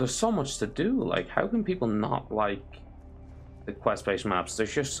so much to do. Like, how can people not like the quest-based maps?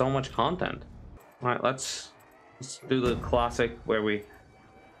 There's just so much content. Alright, let's do the classic where we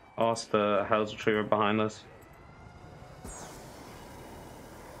toss the house retriever behind us.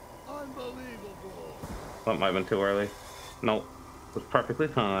 Unbelievable. That might have been too early. Nope, it was perfectly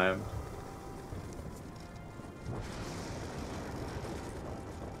timed.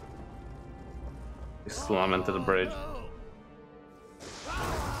 Slam into the bridge.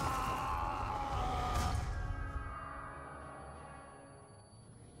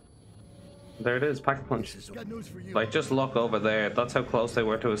 There it is, Pack-a-Punch. Got news for you. Like, just look over there. That's how close they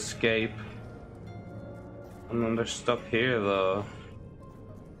were to escape. And then they're stuck here, though.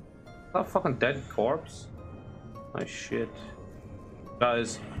 That fucking dead corpse? My shit.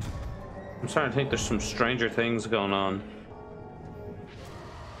 Guys, I'm starting to think there's some Stranger Things going on.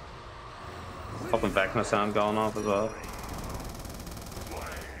 Fucking Vecna sound going off as well.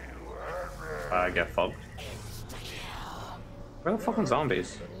 I get fucked. Where are the fucking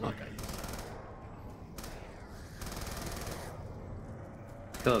zombies?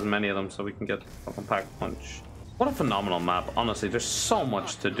 Kill as many of them so we can get fucking Pack-a-Punch. What a phenomenal map. Honestly, there's so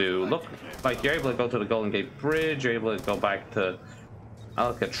much to do. Look, like, you're able to go to the Golden Gate Bridge, you're able to go back to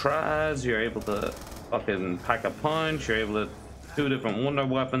Alcatraz, you're able to fucking Pack-a-Punch, you're able to 2 different wonder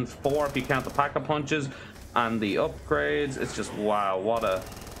weapons, 4 if you count the Pack-a-Punches, and the upgrades. It's just, wow, what a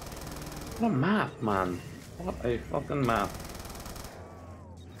map, man. What a fucking map.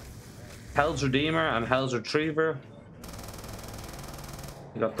 Hell's Redeemer and Hell's Retriever.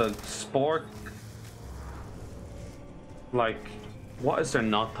 You got the Spork. Like, what is there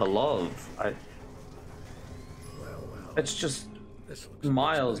not to love? It's just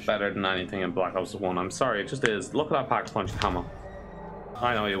miles better than anything in Black Ops 1. I'm sorry, it just is. Look at that Pack-a-Punch camo.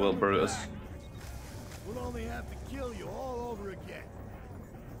 I know you will, Brutus. We'll only have to kill you all over again.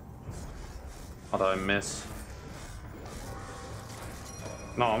 What did I miss?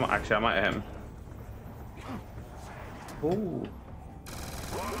 No, I might hit him. Ooh.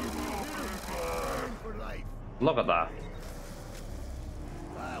 For life. Look at that.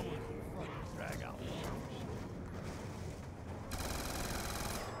 That was a fucking drag out.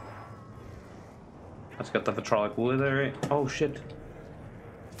 Let's get the vitrolic wither. Oh shit.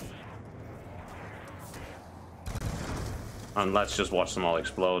 And let's just watch them all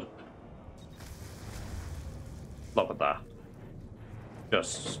explode. Look at that.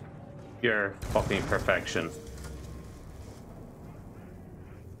 Just pure fucking perfection.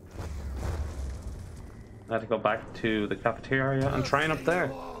 I had to go back to the cafeteria and train up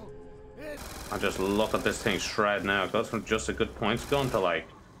there. And just look at this thing shred now. It goes from just a good points gun to like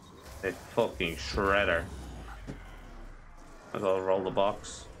a fucking shredder. I'll roll the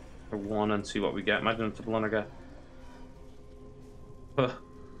box for 1 and see what we get. Imagine if the blunder get.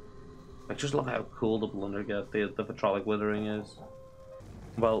 Like, just look how cool the blunder get, the vitrolic withering is.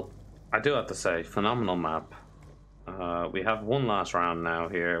 Well, I do have to say, phenomenal map. We have one last round now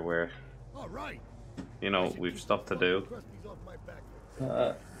here where, All right. you know, we've stuff to do.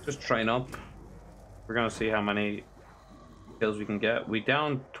 Just train up. We're gonna see how many kills we can get. We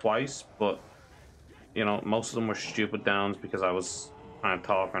downed twice, but you know, most of them were stupid downs because I was trying to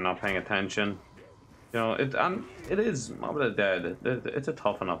talk or not paying attention. You know, it is Mob of the Dead. It's a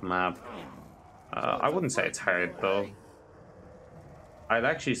tough enough map. I wouldn't say it's hard though. I'd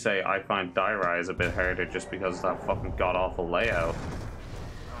actually say I find Die Rise a bit harder just because of that fucking god-awful layout. To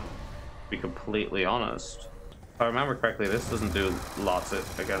be completely honest. If I remember correctly, this doesn't do lots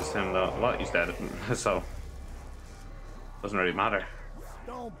against him though. Well, he's dead, so doesn't really matter.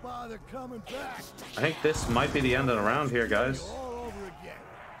 Don't bother coming back. I think this might be the end of the round here, guys. All over again.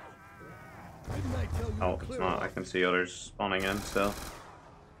 Didn't I tell you Oh, to it's clear not. off? I can see others spawning in still.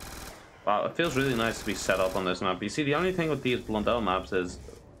 Wow, it feels really nice to be set up on this map. You see, the only thing with these Blundell maps is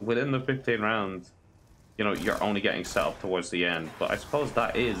within the 15 rounds, you know, you're only getting set up towards the end. But I suppose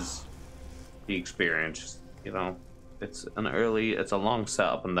that is the experience. You know, it's a long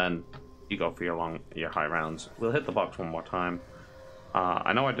setup, and then you go for your high rounds. We'll hit the box one more time.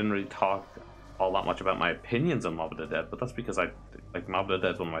 I know I didn't really talk all that much about my opinions on Mob of the Dead, but that's because Mob of the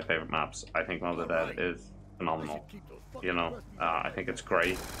Dead is one of my favorite maps. I think Mob of the Dead is phenomenal. You know, I think it's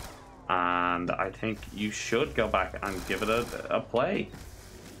great, and I think you should go back and give it a play.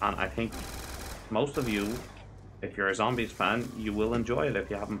 And I think most of you, if you're a Zombies fan, you will enjoy it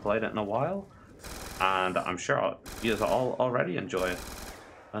if you haven't played it in a while. And I'm sure you all already enjoy it.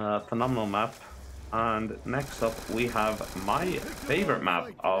 Phenomenal map. And next up we have my favorite map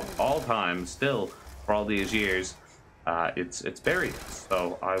of all time still for all these years. It's Buried.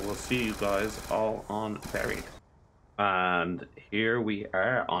 So I will see you guys all on Buried. And here we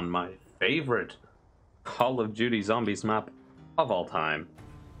are on my favorite Call of Duty Zombies map of all time.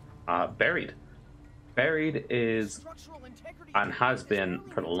 Buried. Buried is and has been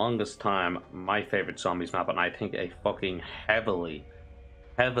for the longest time my favorite Zombies map, and I think a fucking heavily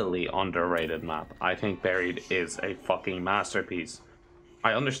underrated map. I think Buried is a fucking masterpiece.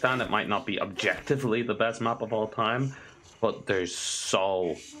 I understand it might not be objectively the best map of all time, but there's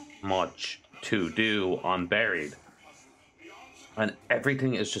so much to do on Buried. And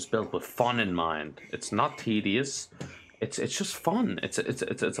everything is just built with fun in mind. It's not tedious. it's just fun. It's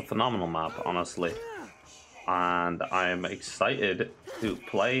a phenomenal map, honestly, and I'm excited to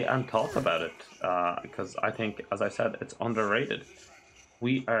play and talk about it because I think, as I said, it's underrated.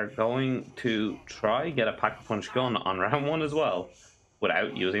 We are going to try get a pack-a-punch gun on round 1 as well,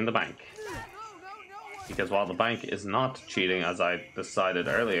 without using the bank. Because while the bank is not cheating, as I decided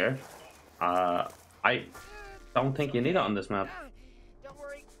earlier, I don't think you need it on this map. Don't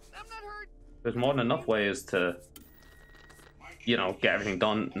worry, I'm not hurt. There's more than enough ways to, you know, get everything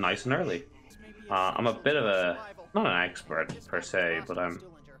done nice and early. I'm a bit of a, not an expert per se, but I'm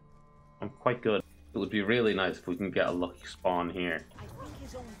quite good. It would be really nice if we can get a lucky spawn here.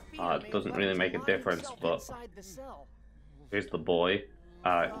 It doesn't really make a difference, but here's the boy.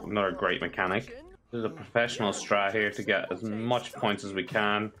 Another great mechanic. There's a professional strat here to get as much points as we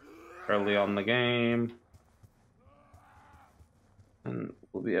can early on the game. And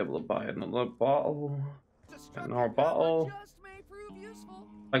we'll be able to buy another bottle. Another bottle.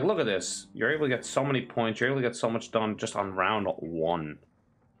 Like, look at this. You're able to get so many points. You're able to get so much done just on round 1.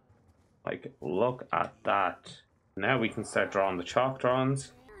 Like, look at that. Now we can start drawing the chalk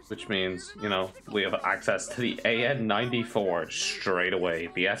drawings, which means, you know, we have access to the AN94 straight away.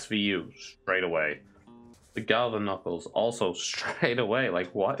 The SVU straight away. The Galvin Knuckles also straight away.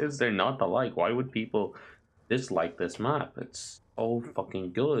 Like, what is there not to like? Why would people dislike this map? It's so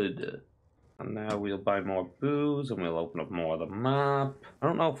fucking good. And now we'll buy more booze and we'll open up more of the map. I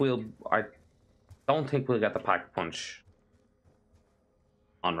don't know if we'll... I don't think we'll get the pack-a-punch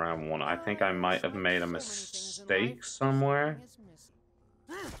on round 1. I think I might have made a mistake somewhere.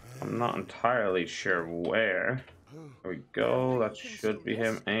 I'm not entirely sure where. There we go. That should be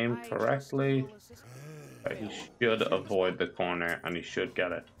him aimed correctly. He should avoid the corner and he should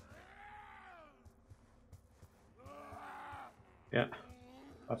get it. Yeah,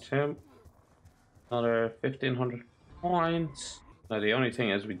 that's him. Another 1,500 points. Now the only thing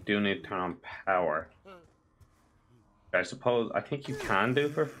is we do need to turn on power. I suppose, I think you can do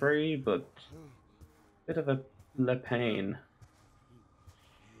for free, but bit of a le pain.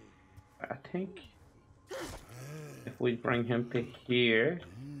 I think if we bring him to here,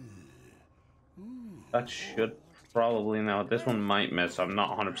 that should probably, now this one might miss. I'm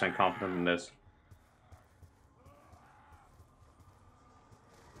not 100% confident in this.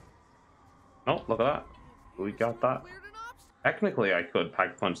 Oh, look at that. We got that. Technically, I could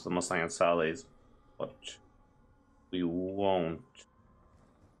pack punch the Mustang and Sally's, but we won't.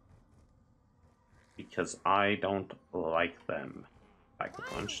 Because I don't like them. Pack a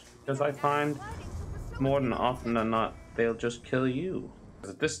punch. Because I find more than often than not, they'll just kill you.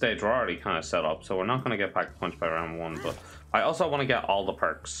 At this stage, we're already kind of set up, so we're not going to get pack a punch by round 1, but I also want to get all the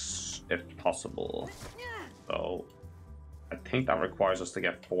perks, if possible. So I think that requires us to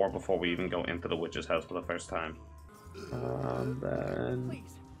get 4 before we even go into the witch's house for the first time. And then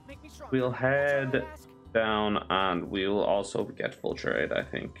we'll head down and we'll also get full trade, I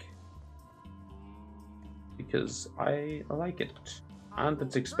think. Because I like it. And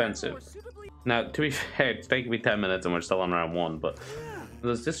it's expensive. Now, to be fair, it's taking me 10 minutes and we're still on round 1, but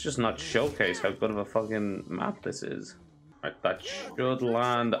does this just not showcase how good of a fucking map this is? Right, that should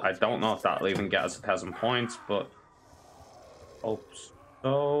land. I don't know if that'll even get us 1,000 points, but hope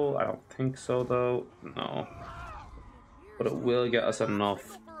so. I don't think so though. No. But it will get us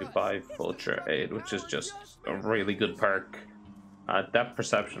enough to buy full trade, which is just a really good perk. Depth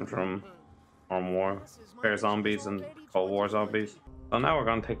perception from Arm War, Bear Zombies and Cold War Zombies. So now we're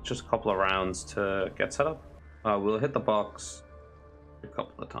going to take just a couple of rounds to get set up. We'll hit the box a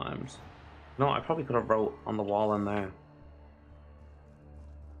couple of times. No, I probably could have wrote on the wall in there.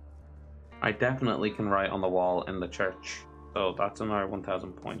 I definitely can write on the wall in the church. So that's another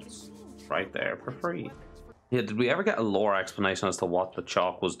 1,000 points right there for free. Yeah, did we ever get a lore explanation as to what the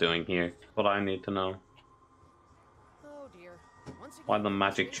chalk was doing here? What I need to know. Why the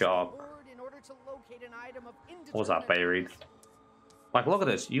magic chalk? What was that, buried? Like, look at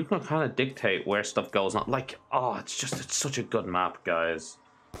this. You can kind of dictate where stuff goes. Not like, oh, it's such a good map, guys.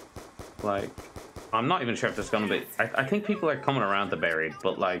 Like, I'm not even sure if there's gonna be. I think people are coming around to buried,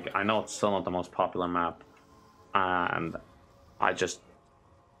 but like, I know it's still not the most popular map, and I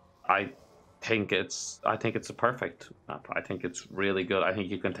think it's a perfect map. I think it's really good. I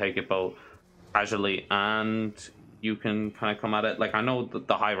think you can take it both casually and you can kind of come at it. Like, I know that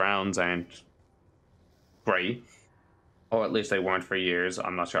the high rounds aren't great, or at least they weren't for years.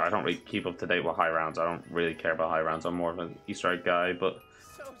 I'm not sure. I don't really keep up to date with high rounds. I don't really care about high rounds. I'm more of an Easter egg guy, but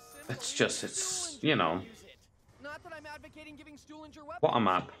it's you know, what a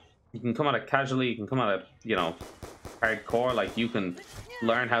map. You can come at it casually. You can come at it, you know, hardcore. Like, you can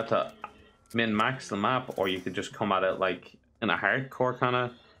learn how to min-max the map, or you could just come at it like in a hardcore kind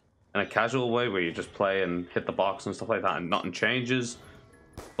of, in a casual way where you just play and hit the box and stuff like that and nothing changes.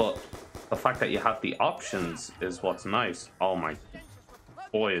 But the fact that you have the options is what's nice. Oh my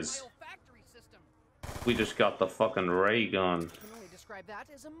boys, we just got the fucking ray gun.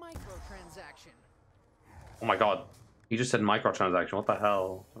 Oh my god, he just said microtransaction. What the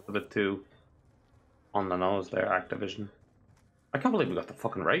hell? That's a bit too on the nose there, Activision. I can't believe we got the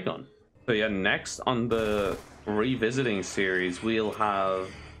fucking ray gun. So yeah, next on the revisiting series, we'll have,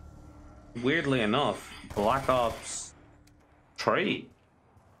 weirdly enough, Black Ops 3.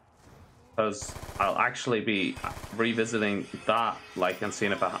 Because I'll actually be revisiting that, like, and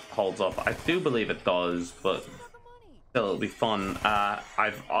seeing if it holds up. I do believe it does, but still, it'll be fun.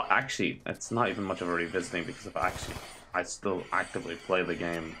 I've actually, it's not even much of a revisiting because I still actively play the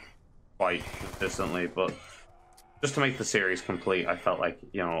game quite consistently, but just to make the series complete, I felt like,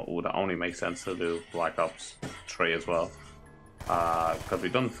 you know, it would only make sense to do Black Ops 3 as well. Because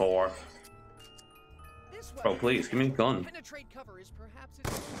we've done 4. Bro, please, give me a gun.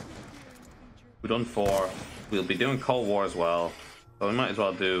 We've done 4. We'll be doing Cold War as well. So we might as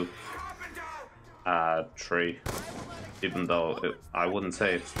well do 3. Even though I wouldn't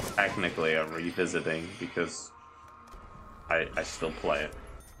say it's technically a revisiting, because I still play it.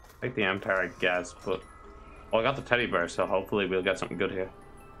 Take the MTAR, I guess, but... Oh, I got the teddy bear, so hopefully we'll get something good here.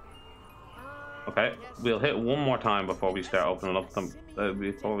 Okay, we'll hit one more time before we start opening up them,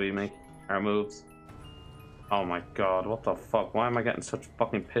 before we make our moves. Oh my god, what the fuck? Why am I getting such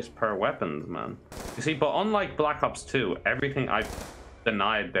fucking piss poor weapons, man? You see, but unlike Black Ops 2, everything I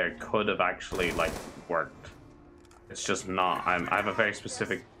denied there could have actually, like, worked. It's just not. I have a very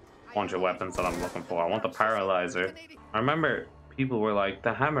specific bunch of weapons that I'm looking for. I want the Paralyzer. I remember people were like,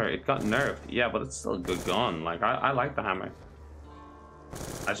 the hammer, it got nerfed. Yeah, but it's still a good gun. Like, I like the hammer.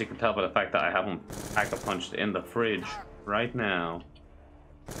 As you can tell by the fact that I have them pack-a-punched in the fridge right now.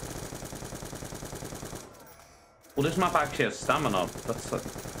 Well, this map actually has stamina. That's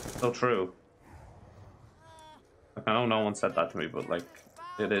so true. Like, I know no one said that to me, but like,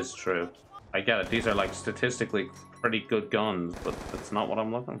 it is true. I get it. These are like statistically pretty good guns, but it's not what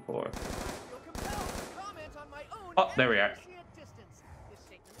I'm looking for. Oh, there we are.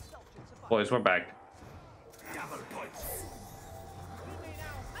 Boys, we're back.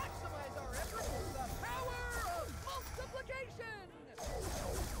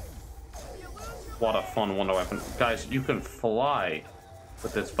 What a fun wonder weapon. Guys, you can fly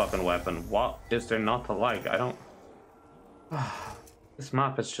with this fucking weapon. What is there not to like? I don't... This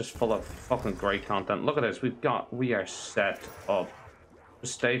map is just full of fucking great content. Look at this. We are set up.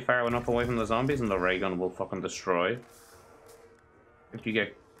 Just stay far enough away from the zombies and the ray gun will fucking destroy. If you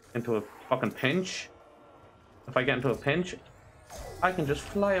get into a fucking pinch, if I get into a pinch, I can just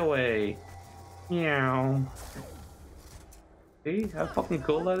fly away. Meow. See how fucking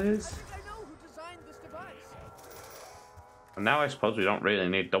cool that is? And now I suppose we don't really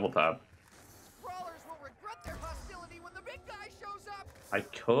need double tap. I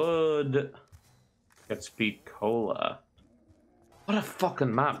could get Speed Cola. What a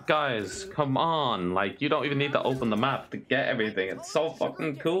fucking map, guys. Come on. Like, you don't even need to open the map to get everything. It's so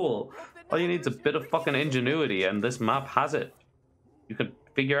fucking cool. All you need is a bit of fucking ingenuity, and this map has it. You could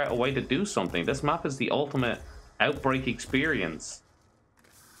figure out a way to do something. This map is the ultimate Outbreak experience.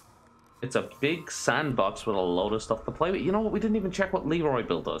 It's a big sandbox with a load of stuff to play with. You know what? We didn't even check what Leroy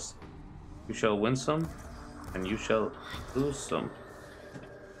built us. You shall win some, and you shall lose some.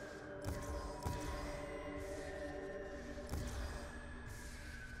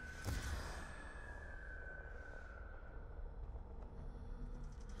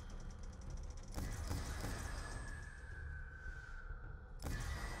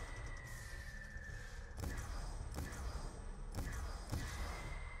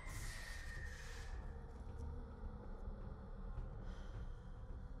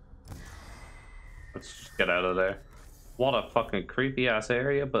 Let's just get out of there. What a fucking creepy ass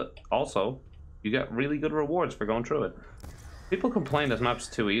area, but also you get really good rewards for going through it. People complain this map's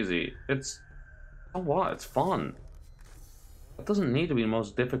too easy. It's, oh what? It's fun. It doesn't need to be the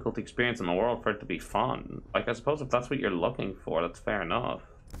most difficult experience in the world for it to be fun. Like, I suppose if that's what you're looking for, that's fair enough.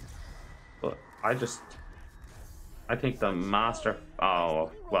 But I think the master,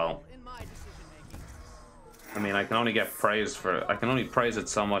 oh well. I mean, I can only get praise for... I can only praise it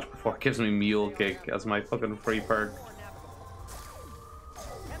so much before it gives me Mule Kick as my fucking free perk.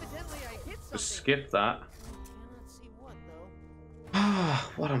 Just skip that.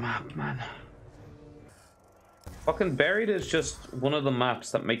 What a map, man. Fucking Buried is just one of the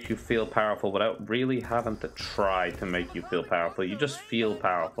maps that makes you feel powerful without really having to try to make you feel powerful. You just feel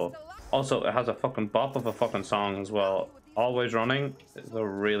powerful. Also, it has a fucking bop of a fucking song as well. Always Running is a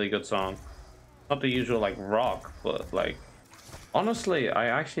really good song. Not the usual like rock, but like honestly, I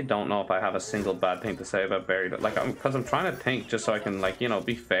actually don't know if I have a single bad thing to say about Buried. Like, because I'm trying to think just so I can, like, you know,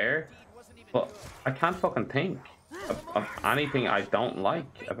 be fair. But I can't fucking think of anything I don't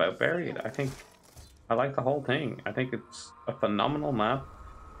like about Buried. I think I like the whole thing. I think it's a phenomenal map.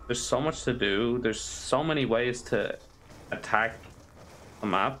 There's so much to do. There's so many ways to attack a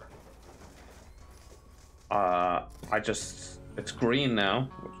map. It's green now,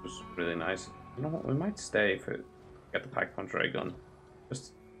 which is really nice. You know what? We might stay for get the pack punch ray gun.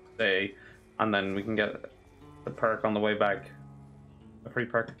 Just stay, and then we can get the perk on the way back. A free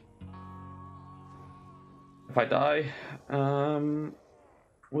perk. If I die,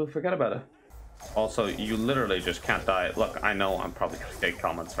 we'll forget about it. Also, you literally just can't die. Look, I know I'm probably gonna get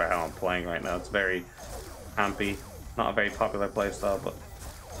comments for how I'm playing right now. It's very campy, not a very popular playstyle, but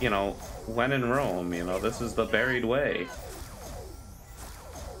you know, when in Rome, you know, this is the Buried way.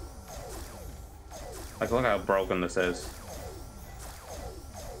 Like, look how broken this is.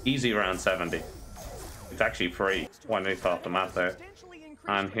 Easy round 70. It's actually free when we off the map there.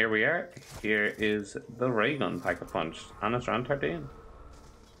 And here we are. Here is the ray gun Pack-a-Punch, and it's round 13.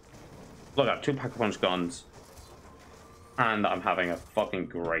 Look at 2 Pack-a-Punch guns, and I'm having a fucking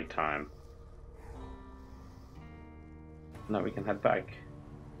great time. Now we can head back.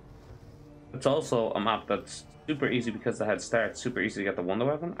 It's also a map that's super easy because the head start. Super easy to get the Wonder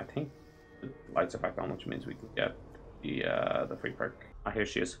Weapon. I think the lights are back on, which means we can get the free perk. Ah, here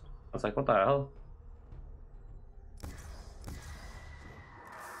she is. I was like, what the hell?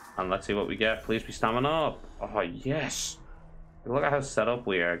 And let's see what we get. Please be stamina up. Oh yes. Look at how set up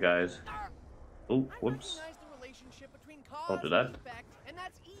we are, guys. Oh, whoops. Don't do that.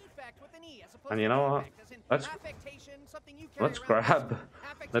 And you know what? Let's grab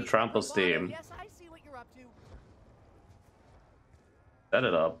the trample steam. Set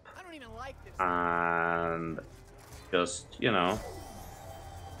it up. And just, you know.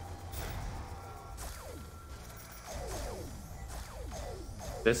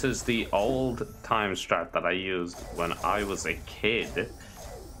 This is the old time strat that I used when I was a kid.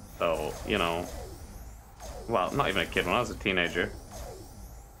 So, you know, well, not even a kid, when I was a teenager.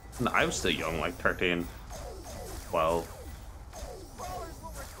 No, I was still young, like 13, 12.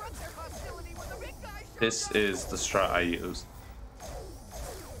 This is the strat I used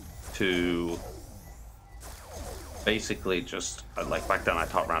to basically just, like back then I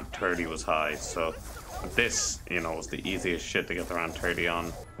thought round 30 was high, so this, you know, was the easiest shit to get the round 30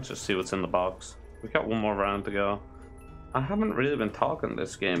 on. Let's just see what's in the box. We've got one more round to go. I haven't really been talking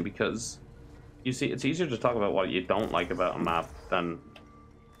this game because, you see, it's easier to talk about what you don't like about a map than,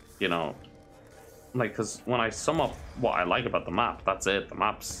 you know, like, because when I sum up what I like about the map, that's it. The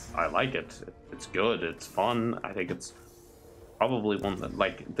map's, I like it. It's good. It's fun. I think it's probably one that,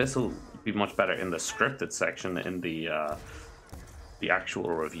 like, this will be much better in the scripted section in the actual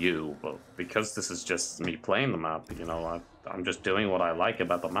review, but because this is just me playing the map, you know, I'm just doing what I like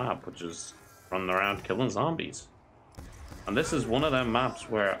about the map, which is running around killing zombies. And this is one of them maps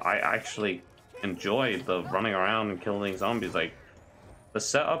where I actually enjoy the running around and killing zombies. Like, the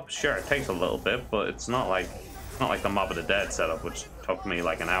setup, sure, it takes a little bit, but it's not like the Mob of the Dead setup, which took me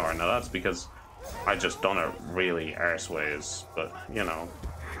like an hour. Now that's because I just done it really arseways, but you know,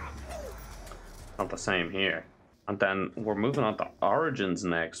 not the same here. And then we're moving on to Origins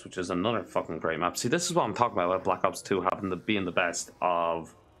next, which is another fucking great map. See, this is what I'm talking about Black Ops 2 having to be in the best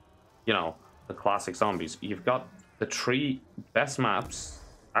of, you know, the classic zombies. You've got the 3 best maps,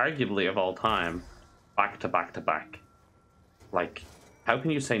 arguably of all time, back to back to back. Like, how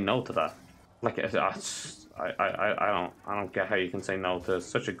can you say no to that? Like, I don't get how you can say no to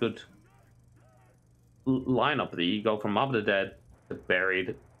such a good lineup. That you go from Mob of the Dead to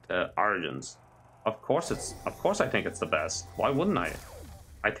Buried to Origins. Of course I think it's the best. Why wouldn't I?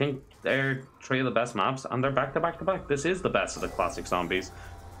 I think they're 3 of the best maps, and they're back to back to back. This is the best of the classic zombies.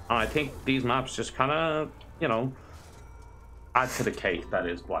 And I think these maps just kind of, you know, add to the cake that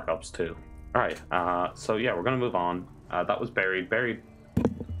is Black Ops 2. Alright, so yeah, we're going to move on. That was Buried. Buried,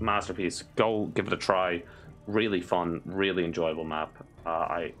 masterpiece. Go give it a try. Really fun, really enjoyable map.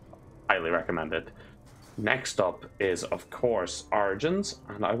 I highly recommend it. Next up is, of course, Origins,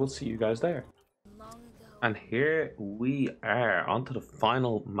 and I will see you guys there. And here we are onto the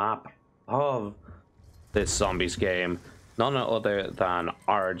final map of this zombies game, none other than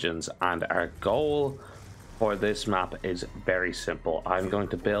Origins, and our goal for this map is very simple. I'm going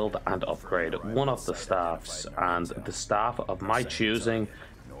to build and upgrade one of the staffs, and the staff of my choosing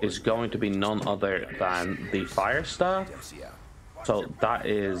is going to be none other than the fire staff. So that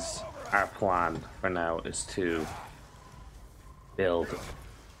is our plan for now, is to build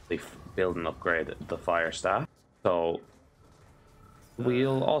and upgrade the fire staff. So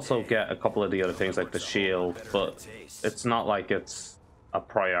we'll also get a couple of the other things like the shield, but it's not like it's a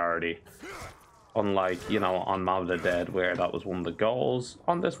priority. Unlike, you know, on Mob of the Dead, where that was one of the goals.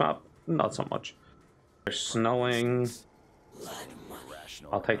 On this map, not so much. There's snowing.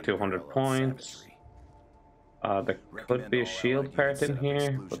 I'll take 200 points. There could be a shield part in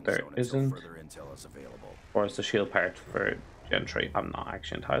here, but there isn't. Or is the shield part for Gentry? I'm not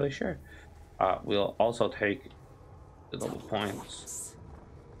actually entirely sure. We'll also take the double points.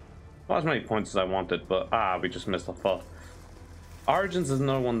 Not as many points as I wanted, but we just missed a fuck. Origins is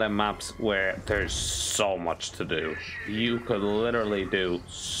another one of them maps where there's so much to do. You could literally do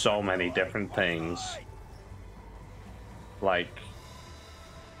so many different things. Like,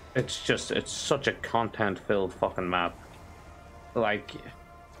 it's such a content-filled fucking map. Like,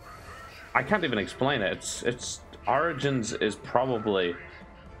 I can't even explain it. It's Origins is probably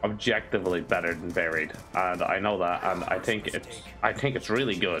objectively better than Buried, and I know that, and I think it's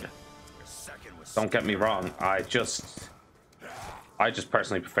really good. Don't get me wrong. I just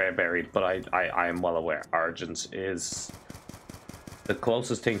personally prefer Buried, but I am well aware Origins is the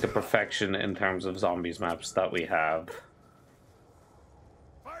closest thing to perfection in terms of zombies maps that we have.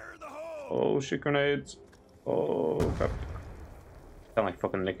 Oh shit, grenades. Oh crap. Sound like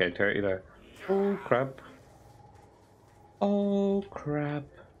fucking Nick 830 there. Oh crap. Oh crap.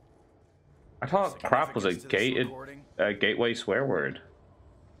 I thought crap was a gateway swear word.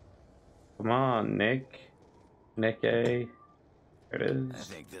 Come on, Nick. Nick A. There it is. I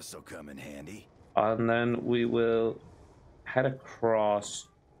think this will come in handy. And then we will head across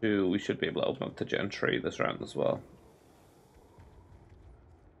to, we should be able to open up to Gentry this round as well.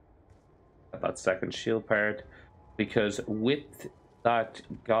 That second shield part, because with that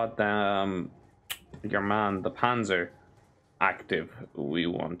goddamn your man the Panzer active, we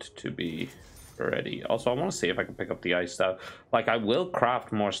want to be ready. Also, I want to see if I can pick up the ice staff. Like, I will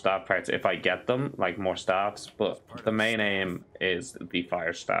craft more staff parts if I get them, like more staffs, but the main aim is the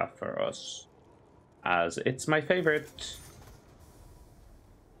fire staff for us, as it's my favorite.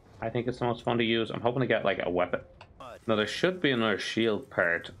 I think it's the most fun to use. I'm hoping to get like a weapon. Now there should be another shield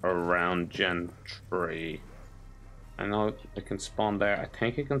part around Gentry. I know it can spawn there. I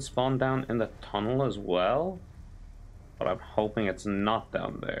think it can spawn down in the tunnel as well, but I'm hoping it's not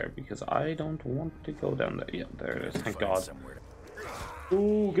down there because I don't want to go down there. Yeah, there it is. Thank God.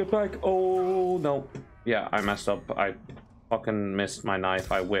 Oh, get back. Oh, no. Yeah, I messed up. I fucking missed my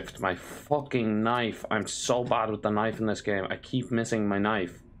knife. I whiffed my fucking knife. I'm so bad with the knife in this game. I keep missing my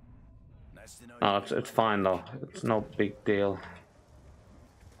knife. No, it's fine though. It's no big deal.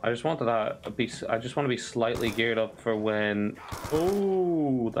 I just wanted I just want to be slightly geared up for when.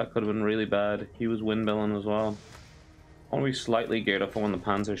 Oh, that could have been really bad. He was windmilling as well. I want to be slightly geared up for when the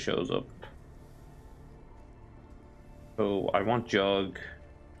Panzer shows up. So I want Jug.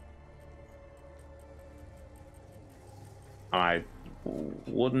 I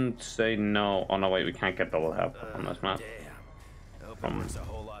wouldn't say no. Oh no, wait, we can't get double help on this map.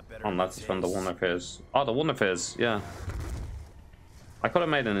 Unless it's from the Wonder Fizz. Oh, the Wonder Fizz, yeah. I could have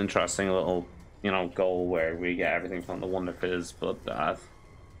made an interesting little, you know, goal where we get everything from the Wonder Fizz, but I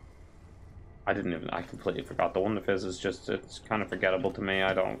completely forgot. The Wonder Fizz is just, it's kind of forgettable to me.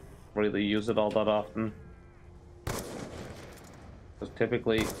 I don't really use it all that often. Because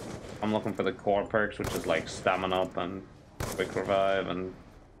typically, I'm looking for the core perks, which is like Stamina Up and Quick Revive and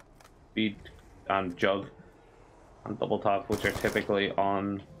Speed and Jug and Double Tap, which are typically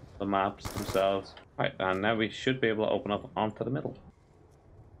on the maps themselves. Right, and now we should be able to open up onto the middle.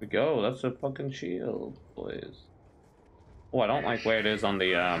 Here we go, that's a fucking shield, boys. Oh, I don't like where it is on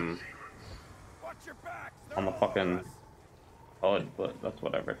the fucking HUD, but that's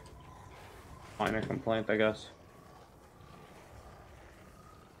whatever. Minor complaint, I guess.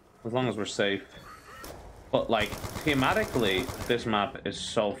 As long as we're safe. But like, thematically, this map is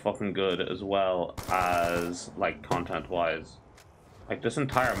so fucking good as well as like content-wise. Like, this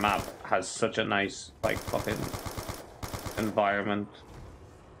entire map has such a nice like fucking environment,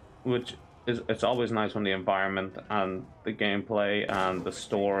 which is, it's always nice when the environment and the gameplay and the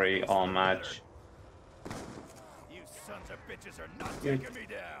story all match. You sons of bitches are not taking me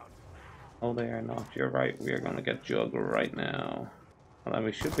down. Oh, they are not. You're right. We are gonna get Jug right now. And then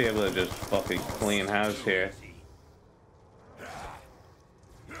we should be able to just fucking clean house here.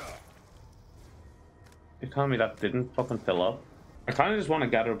 You're telling me that didn't fucking fill up? I kind of just want to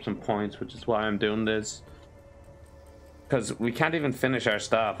gather up some points, which is why I'm doing this. Because we can't even finish our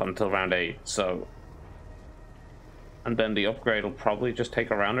staff until round 8, so... And then the upgrade will probably just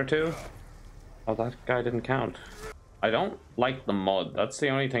take a round or two. Oh, that guy didn't count. I don't like the mud. That's the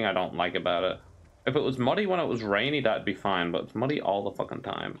only thing I don't like about it. If it was muddy when it was rainy, that'd be fine, but it's muddy all the fucking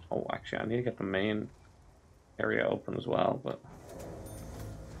time. Oh, actually, I need to get the main area open as well, but...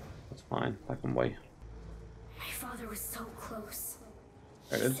 That's fine. I can wait. My father was so close.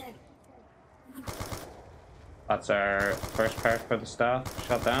 There it is. That's our first part for the staff.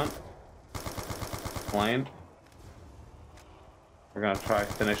 Shut down. Plane. We're gonna try to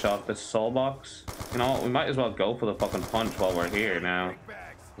finish off this soul box. You know what? We might as well go for the fucking punch while we're here now.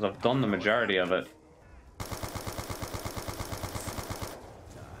 Because I've done the majority of it.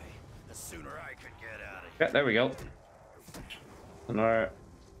 The sooner I could get out of here. Yeah, there we go. Another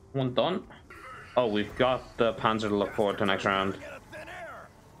one done. Oh, we've got the Panzer to look forward to next round.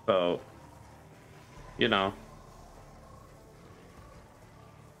 So, you know.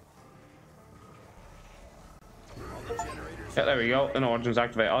 Yeah, there we go. In Origins,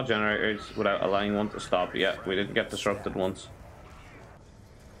 activate all generators without allowing one to stop. Yeah, we didn't get disrupted once.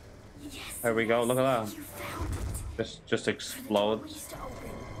 There we go. Look at that. Just explodes.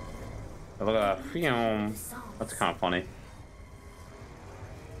 Look at that. Phew. That's kind of funny.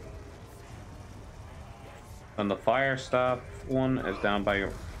 And the fire staff one is down by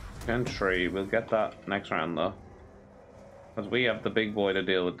entry. We'll get that next round though, because we have the big boy to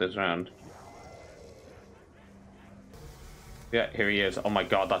deal with this round. Yeah, here he is. Oh my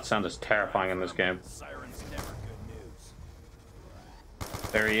god, that sound is terrifying in this game. Sirens never good news.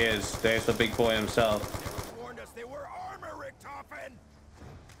 There he is. There's the big boy himself. They warned us they were armor, Richtofen.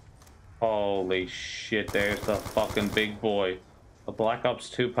 Holy shit, there's the fucking big boy. The Black Ops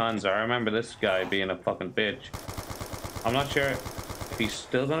 2 Panzer. I remember this guy being a fucking bitch. I'm not sure if he's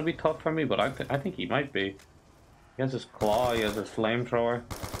still gonna be tough for me, but I think he might be. He has his claw, he has his flamethrower.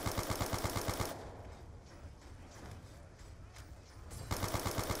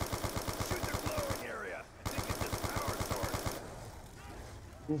 Shoot the glowing area. I think it's his power source.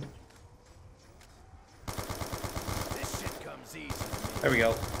 This shit comes easy. There we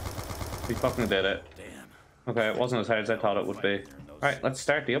go. We fucking did it. Damn. Okay, it wasn't as hard as I thought it would be. Alright, let's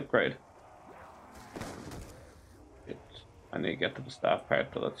start the upgrade. I need to get to the staff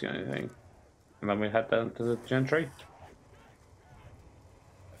part, but that's the only thing. And then we head down to the gentry.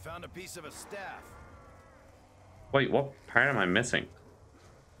 I found a piece of a staff. Wait, what part am I missing?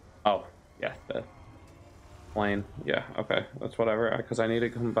 Oh, yeah, the plane. Yeah, okay, that's whatever, because I need to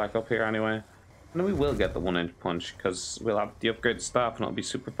come back up here anyway. And then we will get the 1-inch punch, because we'll have the upgraded staff and it'll be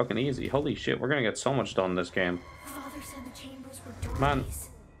super fucking easy. Holy shit, we're gonna get so much done this game. Father said the chambers were doorways. Man,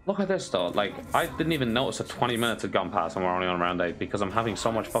 look at this though. Like, I didn't even notice that 20 minutes had gone past and we're only on round 8 because I'm having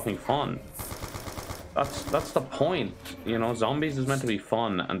so much fucking fun. That's the point. You know, zombies is meant to be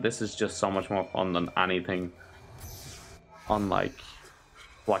fun, and this is just so much more fun than anything on, like,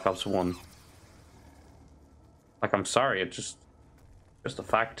 Black Ops 1. Like, I'm sorry, it's just a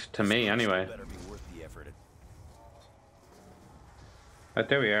fact to me anyway. Better be worth the effort. Right,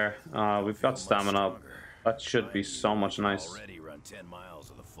 there we are. We've got stamina. That should be so much nice. Already run 10 miles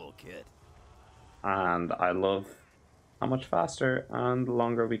with a full kit. And I love how much faster and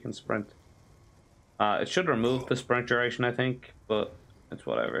longer we can sprint. It should remove the sprint duration, I think, but it's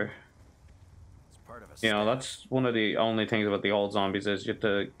whatever. It's part of a You know, that's one of the only things about the old zombies is you have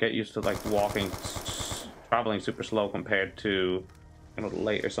to get used to, like, walking, traveling super slow compared to, you know, the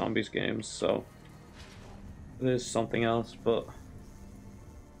later zombies games, so it is something else, but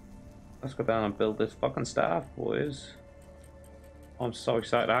let's go down and build this fucking staff, boys. I'm so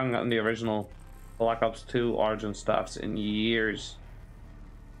excited. I haven't gotten the original Black Ops 2 Origin staffs in years.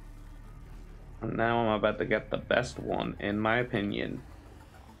 And now I'm about to get the best one, in my opinion.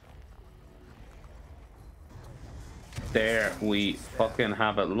 There we fucking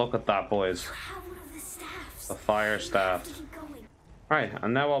have it. Look at that, boys. The fire staff. Right,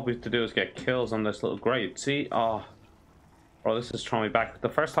 and now all we have to do is get kills on this little grate. See? Oh, bro, this is throwing me back. The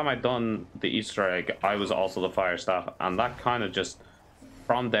first time I done the Easter egg, I was also the fire staff, and that kind of just,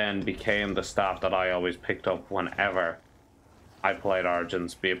 from then, became the staff that I always picked up whenever I played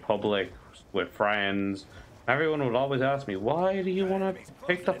Origins, be it public, with friends. Everyone would always ask me, why do you want to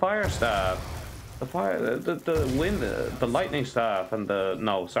pick the fire staff? The fire, the wind, the lightning staff, and the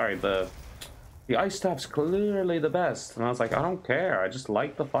ice staff's clearly the best. And I was like, I don't care, I just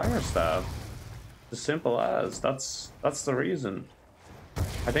like the fire staff. As simple as, that's the reason.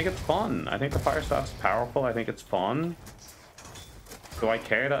 I think it's fun. I think the fire staff's powerful. I think it's fun. Do I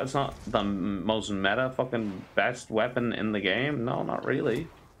care that it's not the most meta fucking best weapon in the game? No, not really.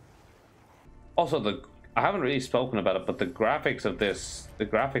 Also, I haven't really spoken about it, but the graphics of this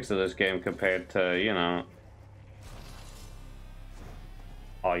game compared to, you know...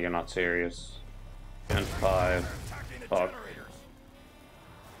 Oh, you're not serious. Gen 5. Fuck.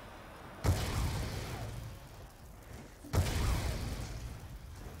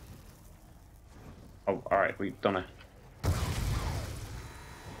 Oh, alright, we've done it.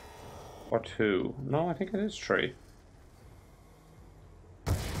 Or 2. No, I think it is 3.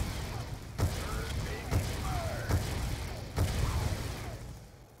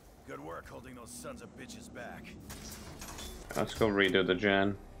 Good work holding those sons of bitches back. Let's go redo the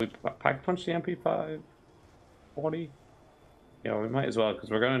gen. We pack punch the MP5 40. Yeah, we might as well, because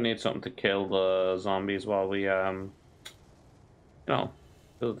we're gonna need something to kill the zombies while we you know,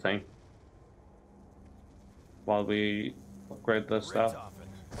 do the thing. While we upgrade the stuff.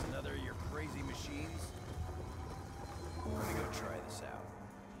 Another of your crazy machines. Let me go try this out.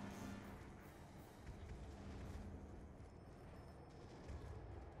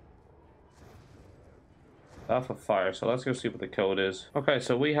 Off of fire, so let's go see what the code is. Okay,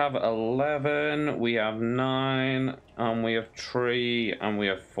 so we have 11, we have 9, we have 3, and we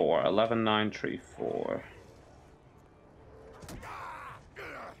have 4. 11, 9, 3, 4.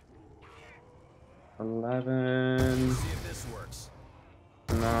 11. See if this works.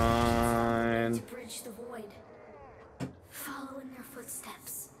 9. To bridge the void. Follow in their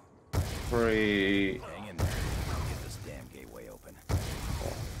footsteps. 3. Hang in there. I'll get this damn gateway open.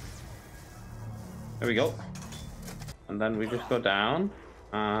 There we go. And then we just go down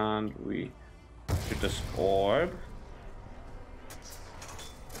and we shoot this orb.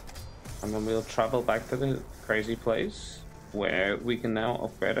 And then we'll travel back to the crazy place where we can now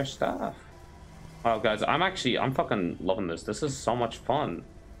upgrade our staff. Wow, guys, I'm fucking loving this. This is so much fun.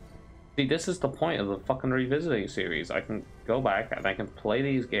 See, this is the point of the fucking revisiting series. I can go back and I can play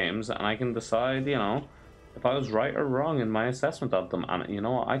these games and I can decide, you know, if I was right or wrong in my assessment of them. And you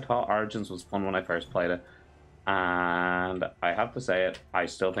know what? I thought Origins was fun when I first played it. And I have to say it, I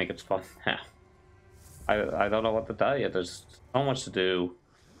still think it's fun now. I don't know what to tell you. There's so much to do.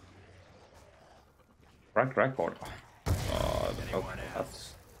 Right record. Oh, God. Okay,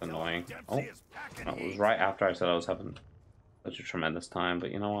 that's annoying. Oh, that was right after I said I was having such a tremendous time.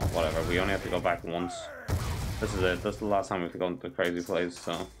 But you know what? Whatever. We only have to go back once. This is it. This is the last time we have to go into the crazy place,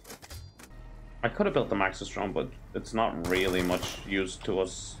 so... I could have built the Maxis drone, but it's not really much use to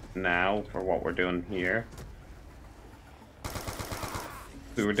us now for what we're doing here.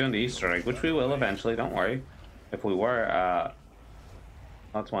 We were doing the Easter egg, which we will eventually, don't worry. If we were,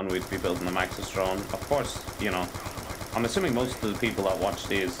 that's when we'd be building the Maxis drone. Of course, you know, I'm assuming most of the people that watch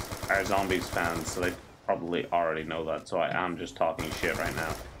these are Zombies fans, so they probably already know that, so I am just talking shit right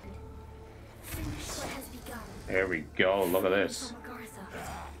now. Finish what has begun. There we go, look at this.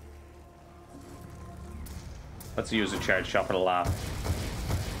 Let's use a charge shot for the laugh.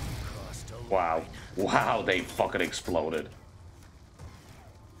 Wow. Wow, they fucking exploded.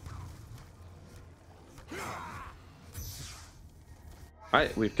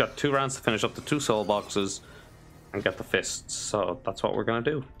 Alright, we've got 2 rounds to finish up the 2 soul boxes and get the fists, so that's what we're gonna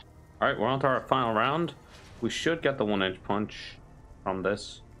do. Alright, we're on to our final round. We should get the 1-inch punch from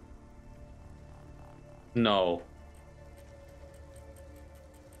this. No.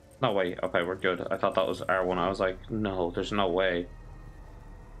 No way. Okay, we're good. I thought that was R1. I was like, no, there's no way.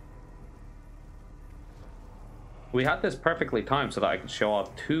 We had this perfectly timed so that I could show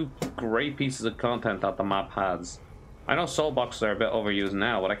off 2 great pieces of content that the map has. I know soul boxes are a bit overused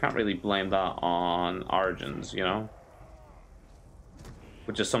now, but I can't really blame that on Origins, you know?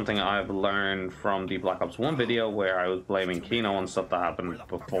 Which is something I've learned from the Black Ops 1 video where I was blaming Kino and stuff that happened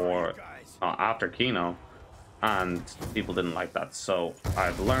before, after Kino. And people didn't like that, so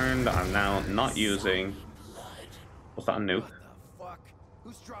I've learned. I'm now not using... Was that a nuke? What the fuck?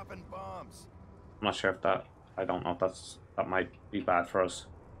 Who's dropping bombs? I'm not sure if that... I don't know if that might be bad for us.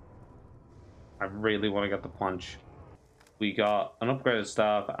 I really want to get the punch. We got an upgraded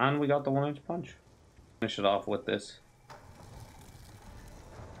staff, and we got the 1-inch punch. Finish it off with this.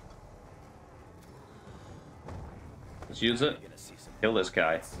 Let's use it. Kill this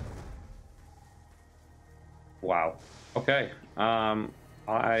guy. Wow. Okay.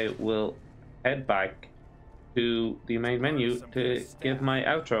 I will head back to the main menu to give my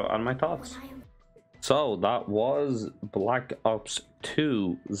outro on my thoughts. So that was Black Ops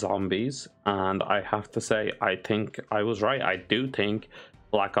 2 Zombies, and I have to say, I think I was right. I do think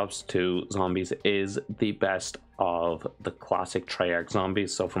Black Ops 2 Zombies is the best of the classic Treyarch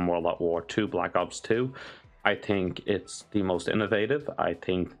zombies. So from World at War 2, Black Ops 2, I think it's the most innovative. I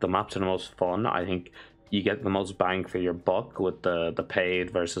think the maps are the most fun. I think you get the most bang for your buck with the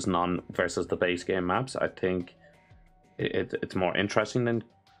paid versus the base game maps. I think it's more interesting than,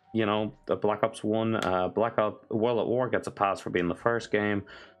 you know, the Black Ops 1. Black Ops World at War gets a pass for being the first game.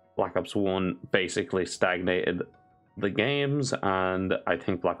 Black Ops 1 basically stagnated the games, and I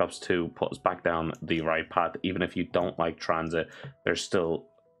think Black Ops 2 puts back down the right path. Even if you don't like transit, there's still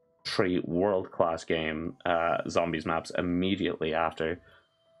 3 world-class game zombies maps immediately after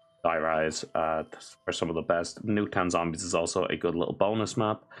Die Rise are some of the best. Nuketown Zombies is also a good little bonus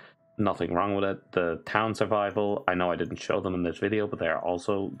map. Nothing wrong with it. The Town Survival, I know I didn't show them in this video, but they're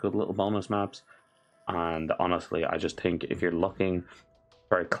also good little bonus maps. And honestly, I just think if you're looking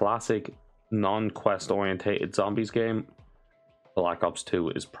for a classic non-quest orientated zombies game, Black Ops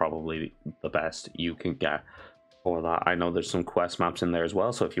 2 is probably the best you can get for that. I know there's some quest maps in there as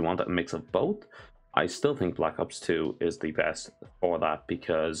well, so if you want a mix of both, I still think Black Ops 2 is the best for that,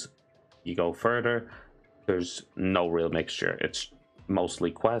 because you go further, there's no real mixture. It's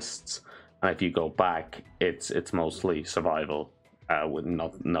mostly quests, and if you go back, it's mostly survival with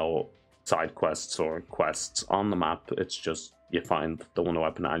no side quests or quests on the map. It's just you find the one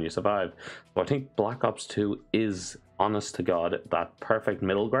weapon and you survive. So I think Black Ops 2 is, honest to God, that perfect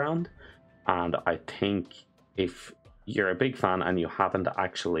middle ground. And I think if you're a big fan and you haven't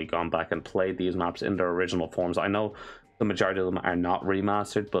actually gone back and played these maps in their original forms, I know the majority of them are not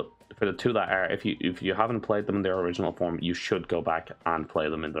remastered, but for the 2 that are, if you haven't played them in their original form, you should go back and play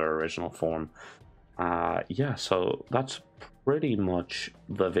them in their original form. Yeah, so that's pretty much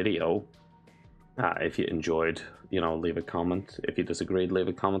the video. If you enjoyed, you know, leave a comment. If you disagreed, leave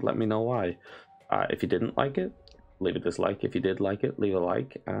a comment, let me know why. If you didn't like it, leave a dislike. If you did like it, leave a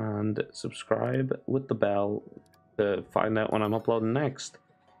like, and subscribe with the bell to find out when I'm uploading next.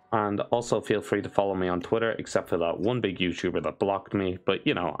 And also feel free to follow me on Twitter, except for that one big YouTuber that blocked me, but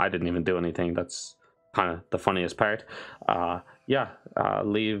you know, I didn't even do anything. That's kind of the funniest part. Yeah,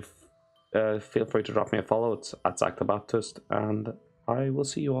 feel free to drop me a follow. It's at Zach the Baptist, and I will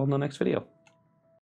see you all in the next video.